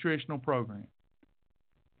your nutritional program.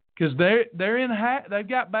 Because they've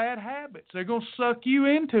got bad habits. They're going to suck you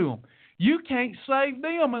into them. You can't save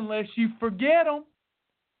them unless you forget them.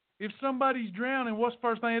 If somebody's drowning, what's the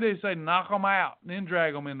first thing they do? They say, knock them out, and then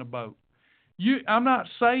drag them in the boat. I'm not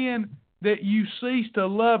saying that you cease to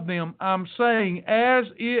love them. I'm saying as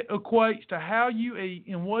it equates to how you eat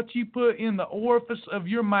and what you put in the orifice of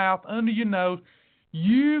your mouth, under your nose,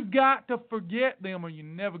 you've got to forget them or you're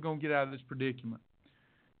never going to get out of this predicament.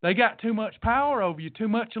 They got too much power over you, too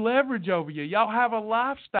much leverage over you. Y'all have a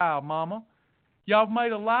lifestyle, mama. Y'all have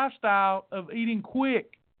made a lifestyle of eating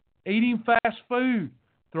quick, eating fast food,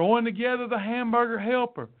 throwing together the hamburger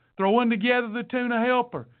helper, throwing together the tuna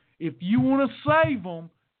helper. If you want to save them,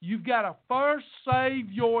 you've got to first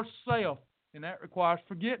save yourself, and that requires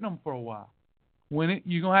forgetting them for a while. You're going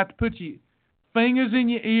to have to put your fingers in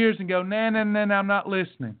your ears and go, nah, I'm not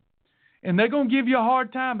listening. And they're going to give you a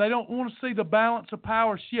hard time. They don't want to see the balance of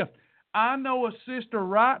power shift. I know a sister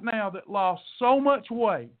right now that lost so much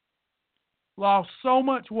weight,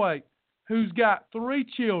 who's got 3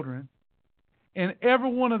 children, and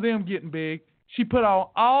every one of them getting big. She put on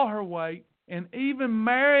all her weight, and even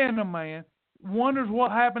marrying a man, wonders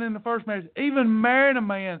what happened in the first marriage, even marrying a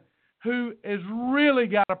man who has really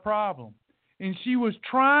got a problem. And she was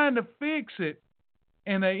trying to fix it,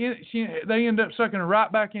 and they end up sucking her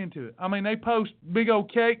right back into it. I mean, they post big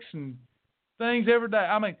old cakes and things every day.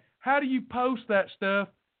 I mean, how do you post that stuff?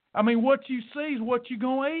 I mean, what you see is what you're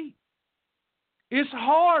going to eat. It's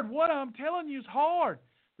hard. What I'm telling you is hard.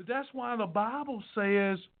 But that's why the Bible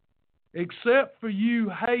says, except for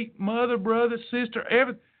you hate mother, brother, sister,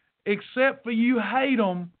 everything, except for you hate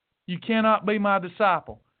them, you cannot be my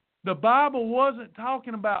disciple. The Bible wasn't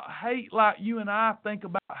talking about hate like you and I think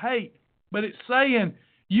about hate, but it's saying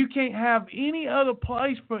you can't have any other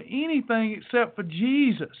place for anything except for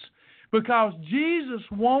Jesus, because Jesus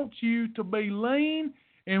wants you to be lean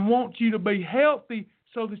and wants you to be healthy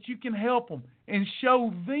so that you can help them and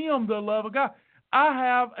show them the love of God. I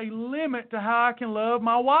have a limit to how I can love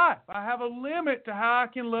my wife. I have a limit to how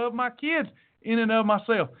I can love my kids in and of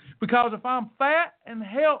myself. Because if I'm fat and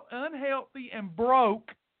unhealthy and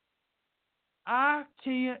broke, I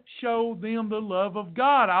can't show them the love of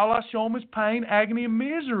God. All I show them is pain, agony, and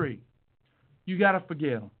misery. You got to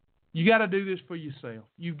forget them. You got to do this for yourself.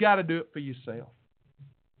 You've got to do it for yourself.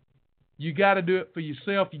 You got to do it for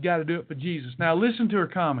yourself. You got to do it for Jesus. Now listen to her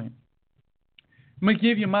comment. Let me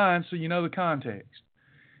give you mine so you know the context.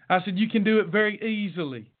 I said you can do it very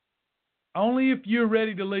easily. Only if you're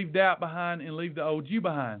ready to leave doubt behind and leave the old you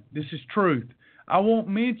behind. This is truth. I won't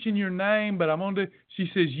mention your name, but I'm going to. She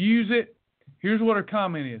says use it. Here's what her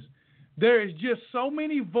comment is. There is just so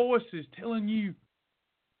many voices telling you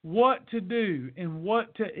what to do and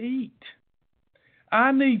what to eat.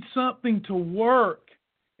 I need something to work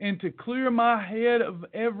and to clear my head of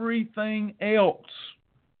everything else.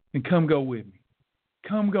 And come go with me.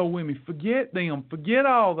 Come go with me. Forget them. Forget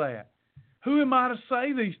all that. Who am I to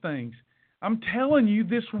say these things? I'm telling you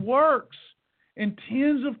this works. And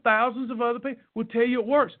tens of thousands of other people will tell you it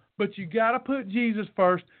works. But you got to put Jesus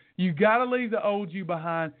first. You got to leave the old you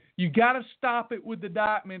behind. You got to stop it with the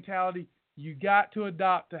diet mentality. You got to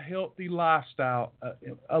adopt a healthy lifestyle,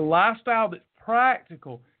 a lifestyle that's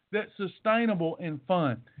practical, that's sustainable and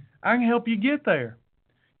fun. I can help you get there.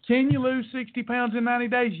 Can you lose 60 pounds in 90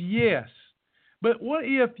 days? Yes. But what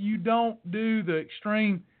if you don't do the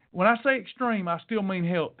extreme? When I say extreme, I still mean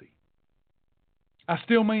healthy. I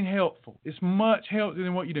still mean helpful. It's much healthier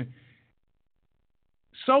than what you do.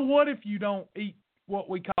 So what if you don't eat what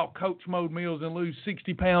we call coach mode meals and lose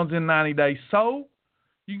 60 pounds in 90 days? So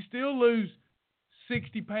you can still lose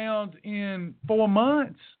 60 pounds in 4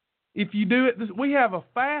 months. If you do it, we have a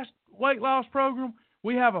fast weight loss program,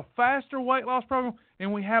 we have a faster weight loss program,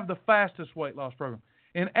 and we have the fastest weight loss program.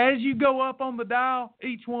 And as you go up on the dial,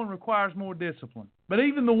 each one requires more discipline. But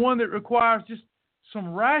even the one that requires just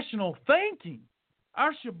some rational thinking,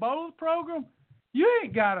 our Shibboleth program, you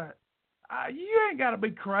ain't got to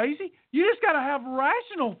be crazy. You just got to have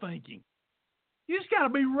rational thinking. You just got to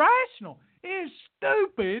be rational. It is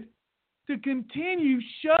stupid to continue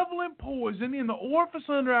shoveling poison in the orifice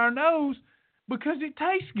under our nose because it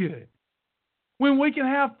tastes good, when we can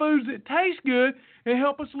have foods that taste good and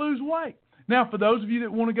help us lose weight. Now, for those of you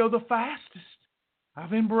that want to go the fastest,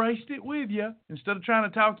 I've embraced it with you. Instead of trying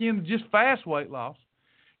to talk you into just fast weight loss,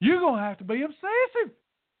 you're going to have to be obsessive.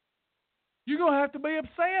 You're going to have to be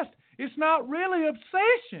obsessed. It's not really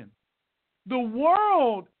obsession. The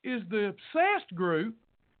world is the obsessed group.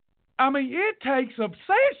 I mean, it takes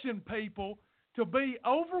obsession people to be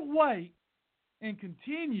overweight and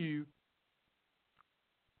continue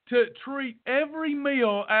to treat every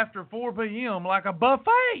meal after 4 p.m. like a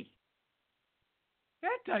buffet.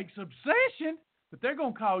 That takes obsession, but they're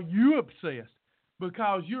going to call you obsessed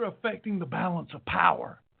because you're affecting the balance of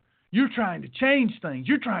power. You're trying to change things.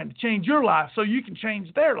 You're trying to change your life so you can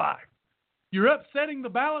change their life. You're upsetting the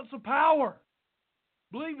balance of power.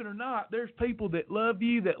 Believe it or not, there's people that love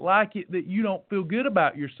you, that like it, that you don't feel good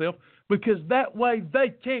about yourself because that way they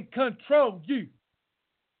can't control you.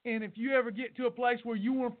 And if you ever get to a place where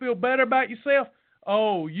you want to feel better about yourself,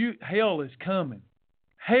 Oh, hell is coming.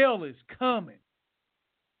 Hell is coming.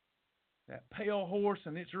 That pale horse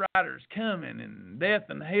and its rider is coming, and death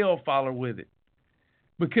and hell follow with it.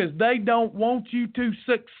 Because they don't want you to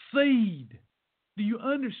succeed. Do you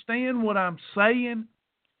understand what I'm saying?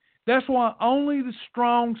 That's why only the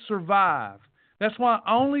strong survive. That's why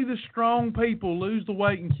only the strong people lose the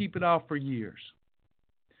weight and keep it off for years.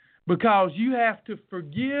 Because you have to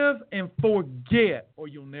forgive and forget, or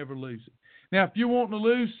you'll never lose it. Now, if you're wanting to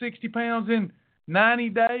lose 60 pounds in 90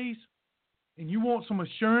 days, and you want some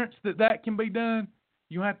assurance that can be done,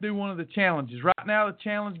 you have to do one of the challenges. Right now, the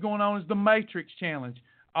challenge going on is the Matrix Challenge.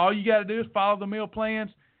 All you got to do is follow the meal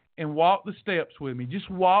plans and walk the steps with me. Just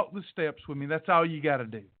walk the steps with me. That's all you got to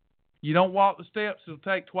do. You don't walk the steps, it'll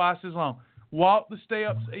take twice as long. Walk the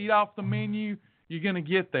steps, eat off the menu, you're going to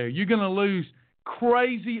get there. You're going to lose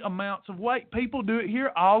crazy amounts of weight. People do it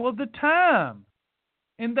here all of the time,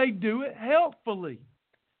 and they do it healthfully.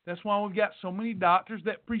 That's why we've got so many doctors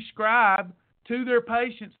that prescribe to their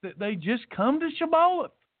patients that they just come to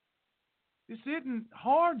Shibboleth. This isn't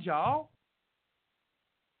hard, y'all.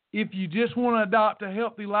 If you just want to adopt a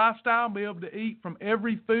healthy lifestyle and be able to eat from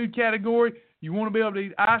every food category, you want to be able to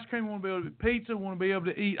eat ice cream, you want to be able to eat pizza, you want to be able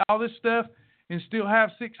to eat all this stuff and still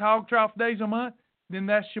have 6 hog trough days a month, then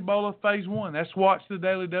that's Shibboleth Phase 1. That's watch the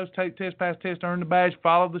daily dose, take test, pass test, earn the badge,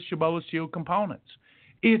 follow the Shibboleth Shield components.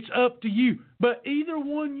 It's up to you. But either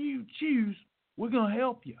one you choose, we're going to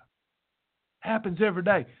help you. Happens every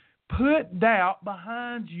day. Put doubt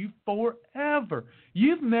behind you forever.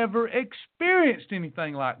 You've never experienced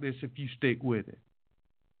anything like this if you stick with it.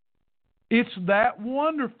 It's that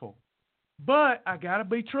wonderful. But I got to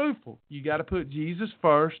be truthful. You got to put Jesus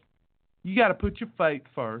first. You got to put your faith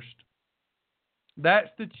first. That's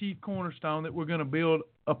the chief cornerstone that we're going to build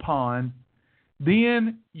upon.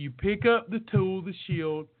 Then you pick up the tool, the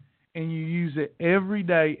shield, and you use it every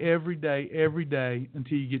day, every day, every day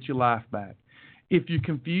until you get your life back. If you're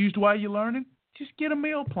confused while you're learning, just get a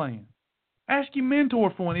meal plan. Ask your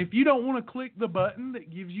mentor for one. If you don't want to click the button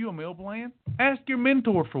that gives you a meal plan, ask your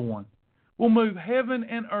mentor for one. We'll move heaven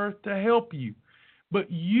and earth to help you.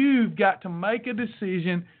 But you've got to make a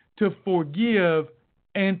decision to forgive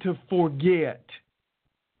and to forget.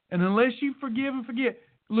 And unless you forgive and forget,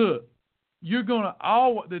 look, you're going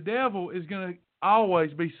to the devil is going to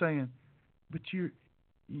always be saying, but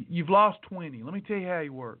you've lost 20. Let me tell you how he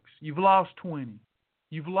works. You've lost 20.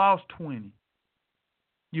 You've lost 20.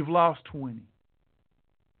 You've lost 20.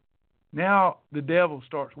 Now the devil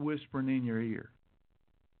starts whispering in your ear.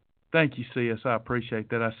 Thank you, CS. I appreciate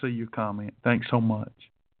that. I see your comment. Thanks so much.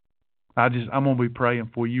 I'm going to be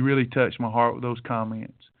praying for you. You really touched my heart with those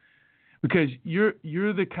comments. Because you're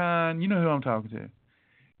the kind, you know who I'm talking to.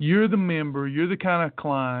 You're the member, you're the kind of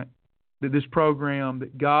client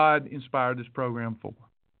that God inspired this program for.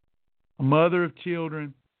 A mother of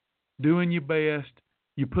children, doing your best.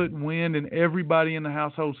 You're putting wind in everybody in the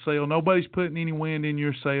household sail. Nobody's putting any wind in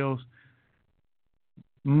your sails.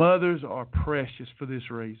 Mothers are precious for this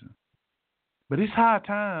reason. But it's high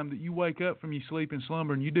time that you wake up from your sleep and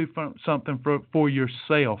slumber and you do something for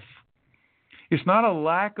yourself. It's not a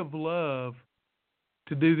lack of love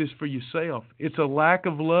to do this for yourself. It's a lack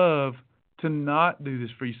of love to not do this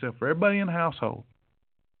for yourself, for everybody in the household.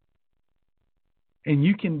 And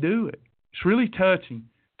you can do it. It's really touching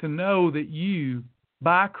to know that you,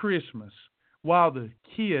 by Christmas, while the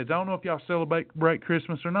kids, I don't know if y'all celebrate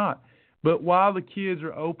Christmas or not, but while the kids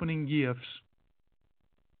are opening gifts,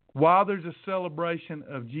 while there's a celebration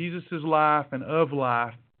of Jesus' life and of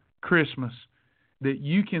life, Christmas, that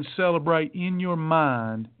you can celebrate in your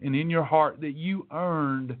mind and in your heart that you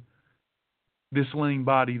earned this lean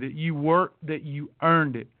body, that you worked, that you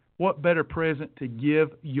earned it. What better present to give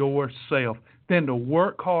yourself than to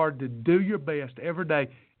work hard, to do your best every day,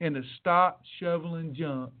 and to stop shoveling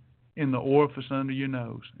junk in the orifice under your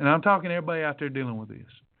nose. And I'm talking to everybody out there dealing with this.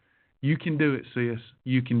 You can do it, sis.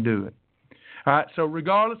 You can do it. All right, so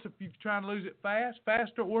regardless if you're trying to lose it fast,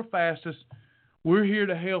 faster, or fastest, we're here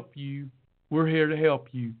to help you. We're here to help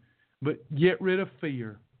you. But get rid of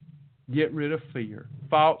fear. Get rid of fear.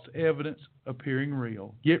 False evidence appearing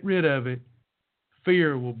real. Get rid of it.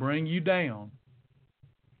 Fear will bring you down.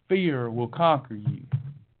 Fear will conquer you.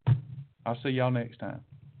 I'll see y'all next time.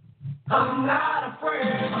 I'm not afraid.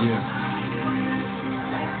 Yeah.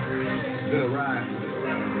 Good ride.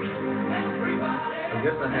 I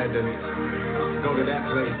guess I had to go to that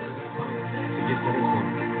place to get to this one.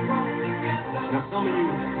 Now some of you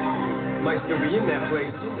might still be in that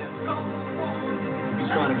place.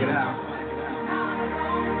 You're trying to get out.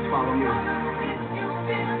 Follow me.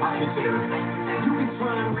 I'll get you there. You can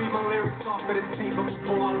try and read my lyrics off of this paper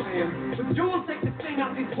before I lay 'em. But you'll take the thing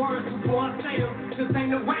out these words before I say 'em. Just ain't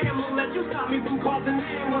no way I'm gonna let you stop me from causing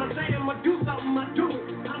name. When I say I'ma do something, I do it.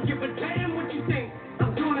 I don't give a damn what you think.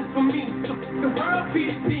 I'm doing it for me. So the world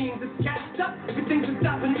beats beings. It's gassed up. Everything's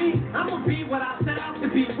stopping me. I'ma be what I set out to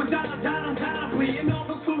be. Without a doubt, undoubtedly. And all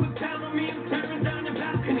those who look down on me, I'm tearing down your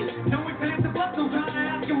balcony. No way past the bus, I'm trying to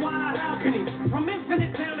ask him why, how can he? From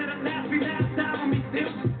infinite talent at last, we last out on me still.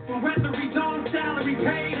 From whether he's on salary,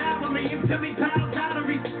 paid hourly, until he bows out or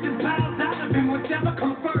he just bows out of him. Whichever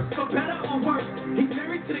comes first, for better or worse. He's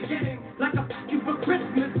married to the game, like a fuck you for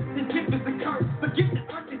Christmas. His gift is a curse. Forget the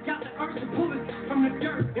earth, it got the earth to pull it from the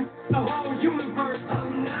dirt. And the whole universe.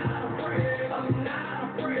 I'm not afraid, I'm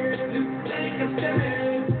not afraid. Just take a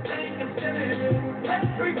step, take a step.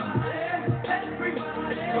 Everybody,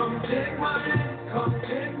 everybody, come take my hand, come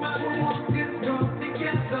take my hand. Walk this road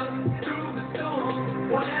together through the storm.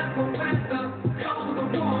 Whatever weather, cold or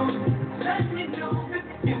warm. Let me know that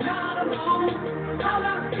you're not alone. How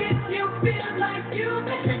long if you feel like you've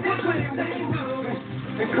been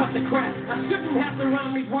and cut the crap. I shouldn't have to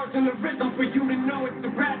rhyme these words in the rhythm for you to know it's the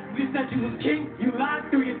rap. You said you was king, you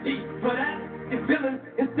lied through your teeth. But that's your villain.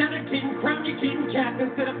 Instead of getting crowned, you're getting capped.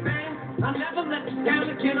 Instead of fame, I'll never let you down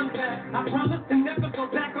again, I'm back. I promise to never go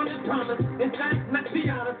back on this promise. In fact, let's be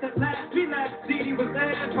honest, at last we laughed. CD was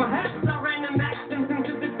there. Perhaps I ran an accent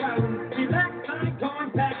into the crowd. Relax, I ain't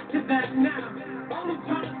going back to that now. All I'm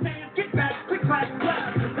trying to say is get back, quick, clap,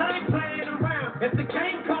 clap. Cause I ain't playing around. It's a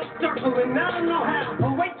game called circling, I don't know how.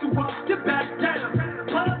 Oh, wait, you up, get back down.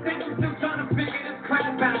 But I think I'm still trying to figure this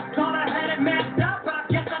crap out. Thought I had it mapped out, but I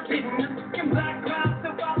guess I didn't. The fucking black cloud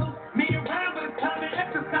still follows me around, but it's time to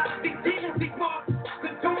exercise these demons, these marks.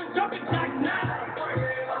 They're doing jumping jacks now.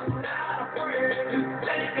 I'm not afraid. Just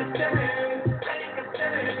take a step, take a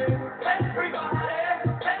step. Everybody,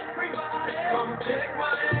 everybody, come take my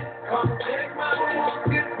hand, come take my hand. Walk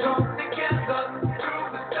this road together through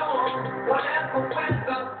the storm. Whatever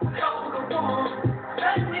weather, cold or warm.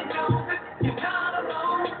 Let me know that you're not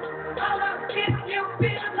alone. How long if you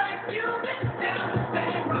feel like you've been down the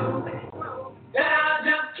same road? And I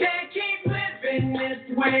just can't keep living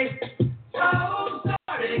this way. So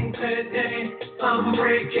starting today, I'm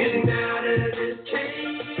breaking out of this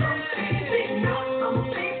cage.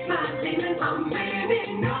 I'm face my demons, I'm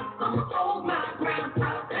manning up. I'ma hold my ground,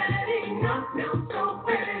 I've had enough. Now I'm so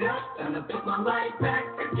fed up, time to put my life back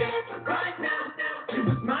together right now. It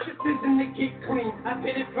was my decision to get clean. I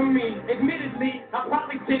did it for me. Admittedly, I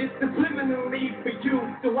probably did it subliminally for you,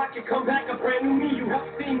 so I could come back a brand new me. You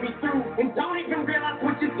helped see me through, and don't even realize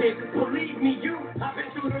what you did. Believe me, I've been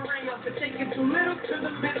through the ringer, but taking too little to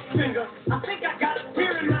the middle finger. I think I got a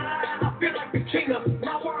tear in my eye. I feel like the king of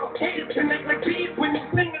my world. Haters connect like bees when you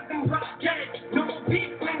singers and drop dead. No more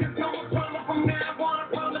beef fingers, no more drama from now on.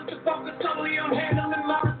 I promise to focus solely on handling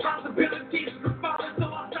my responsibilities as a father, so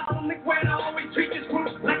I solemnly swear to always treat this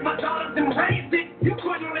group like my daughters and raise it. You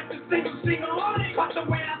couldn't let the single on it. But the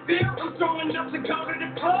way I feel, I'm strong enough to go to the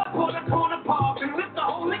club or the corner park and lift the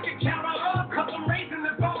whole liquor counter up, cause I'm raising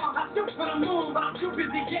the bar. I shoot for the moon, but I'm too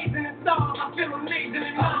busy gazing at stars. I feel amazing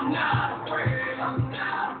and I'm not afraid. I'm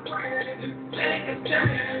not afraid. Just take a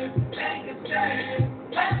stand, take a stand.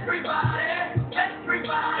 Everybody,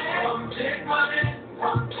 everybody, come take my hand,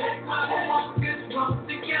 come take my hand. Walk this road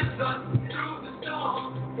together through the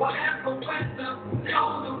storm. Whatever weather,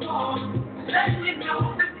 cold or warm. Let you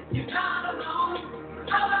know that you're not alone.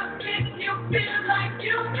 How long if you feel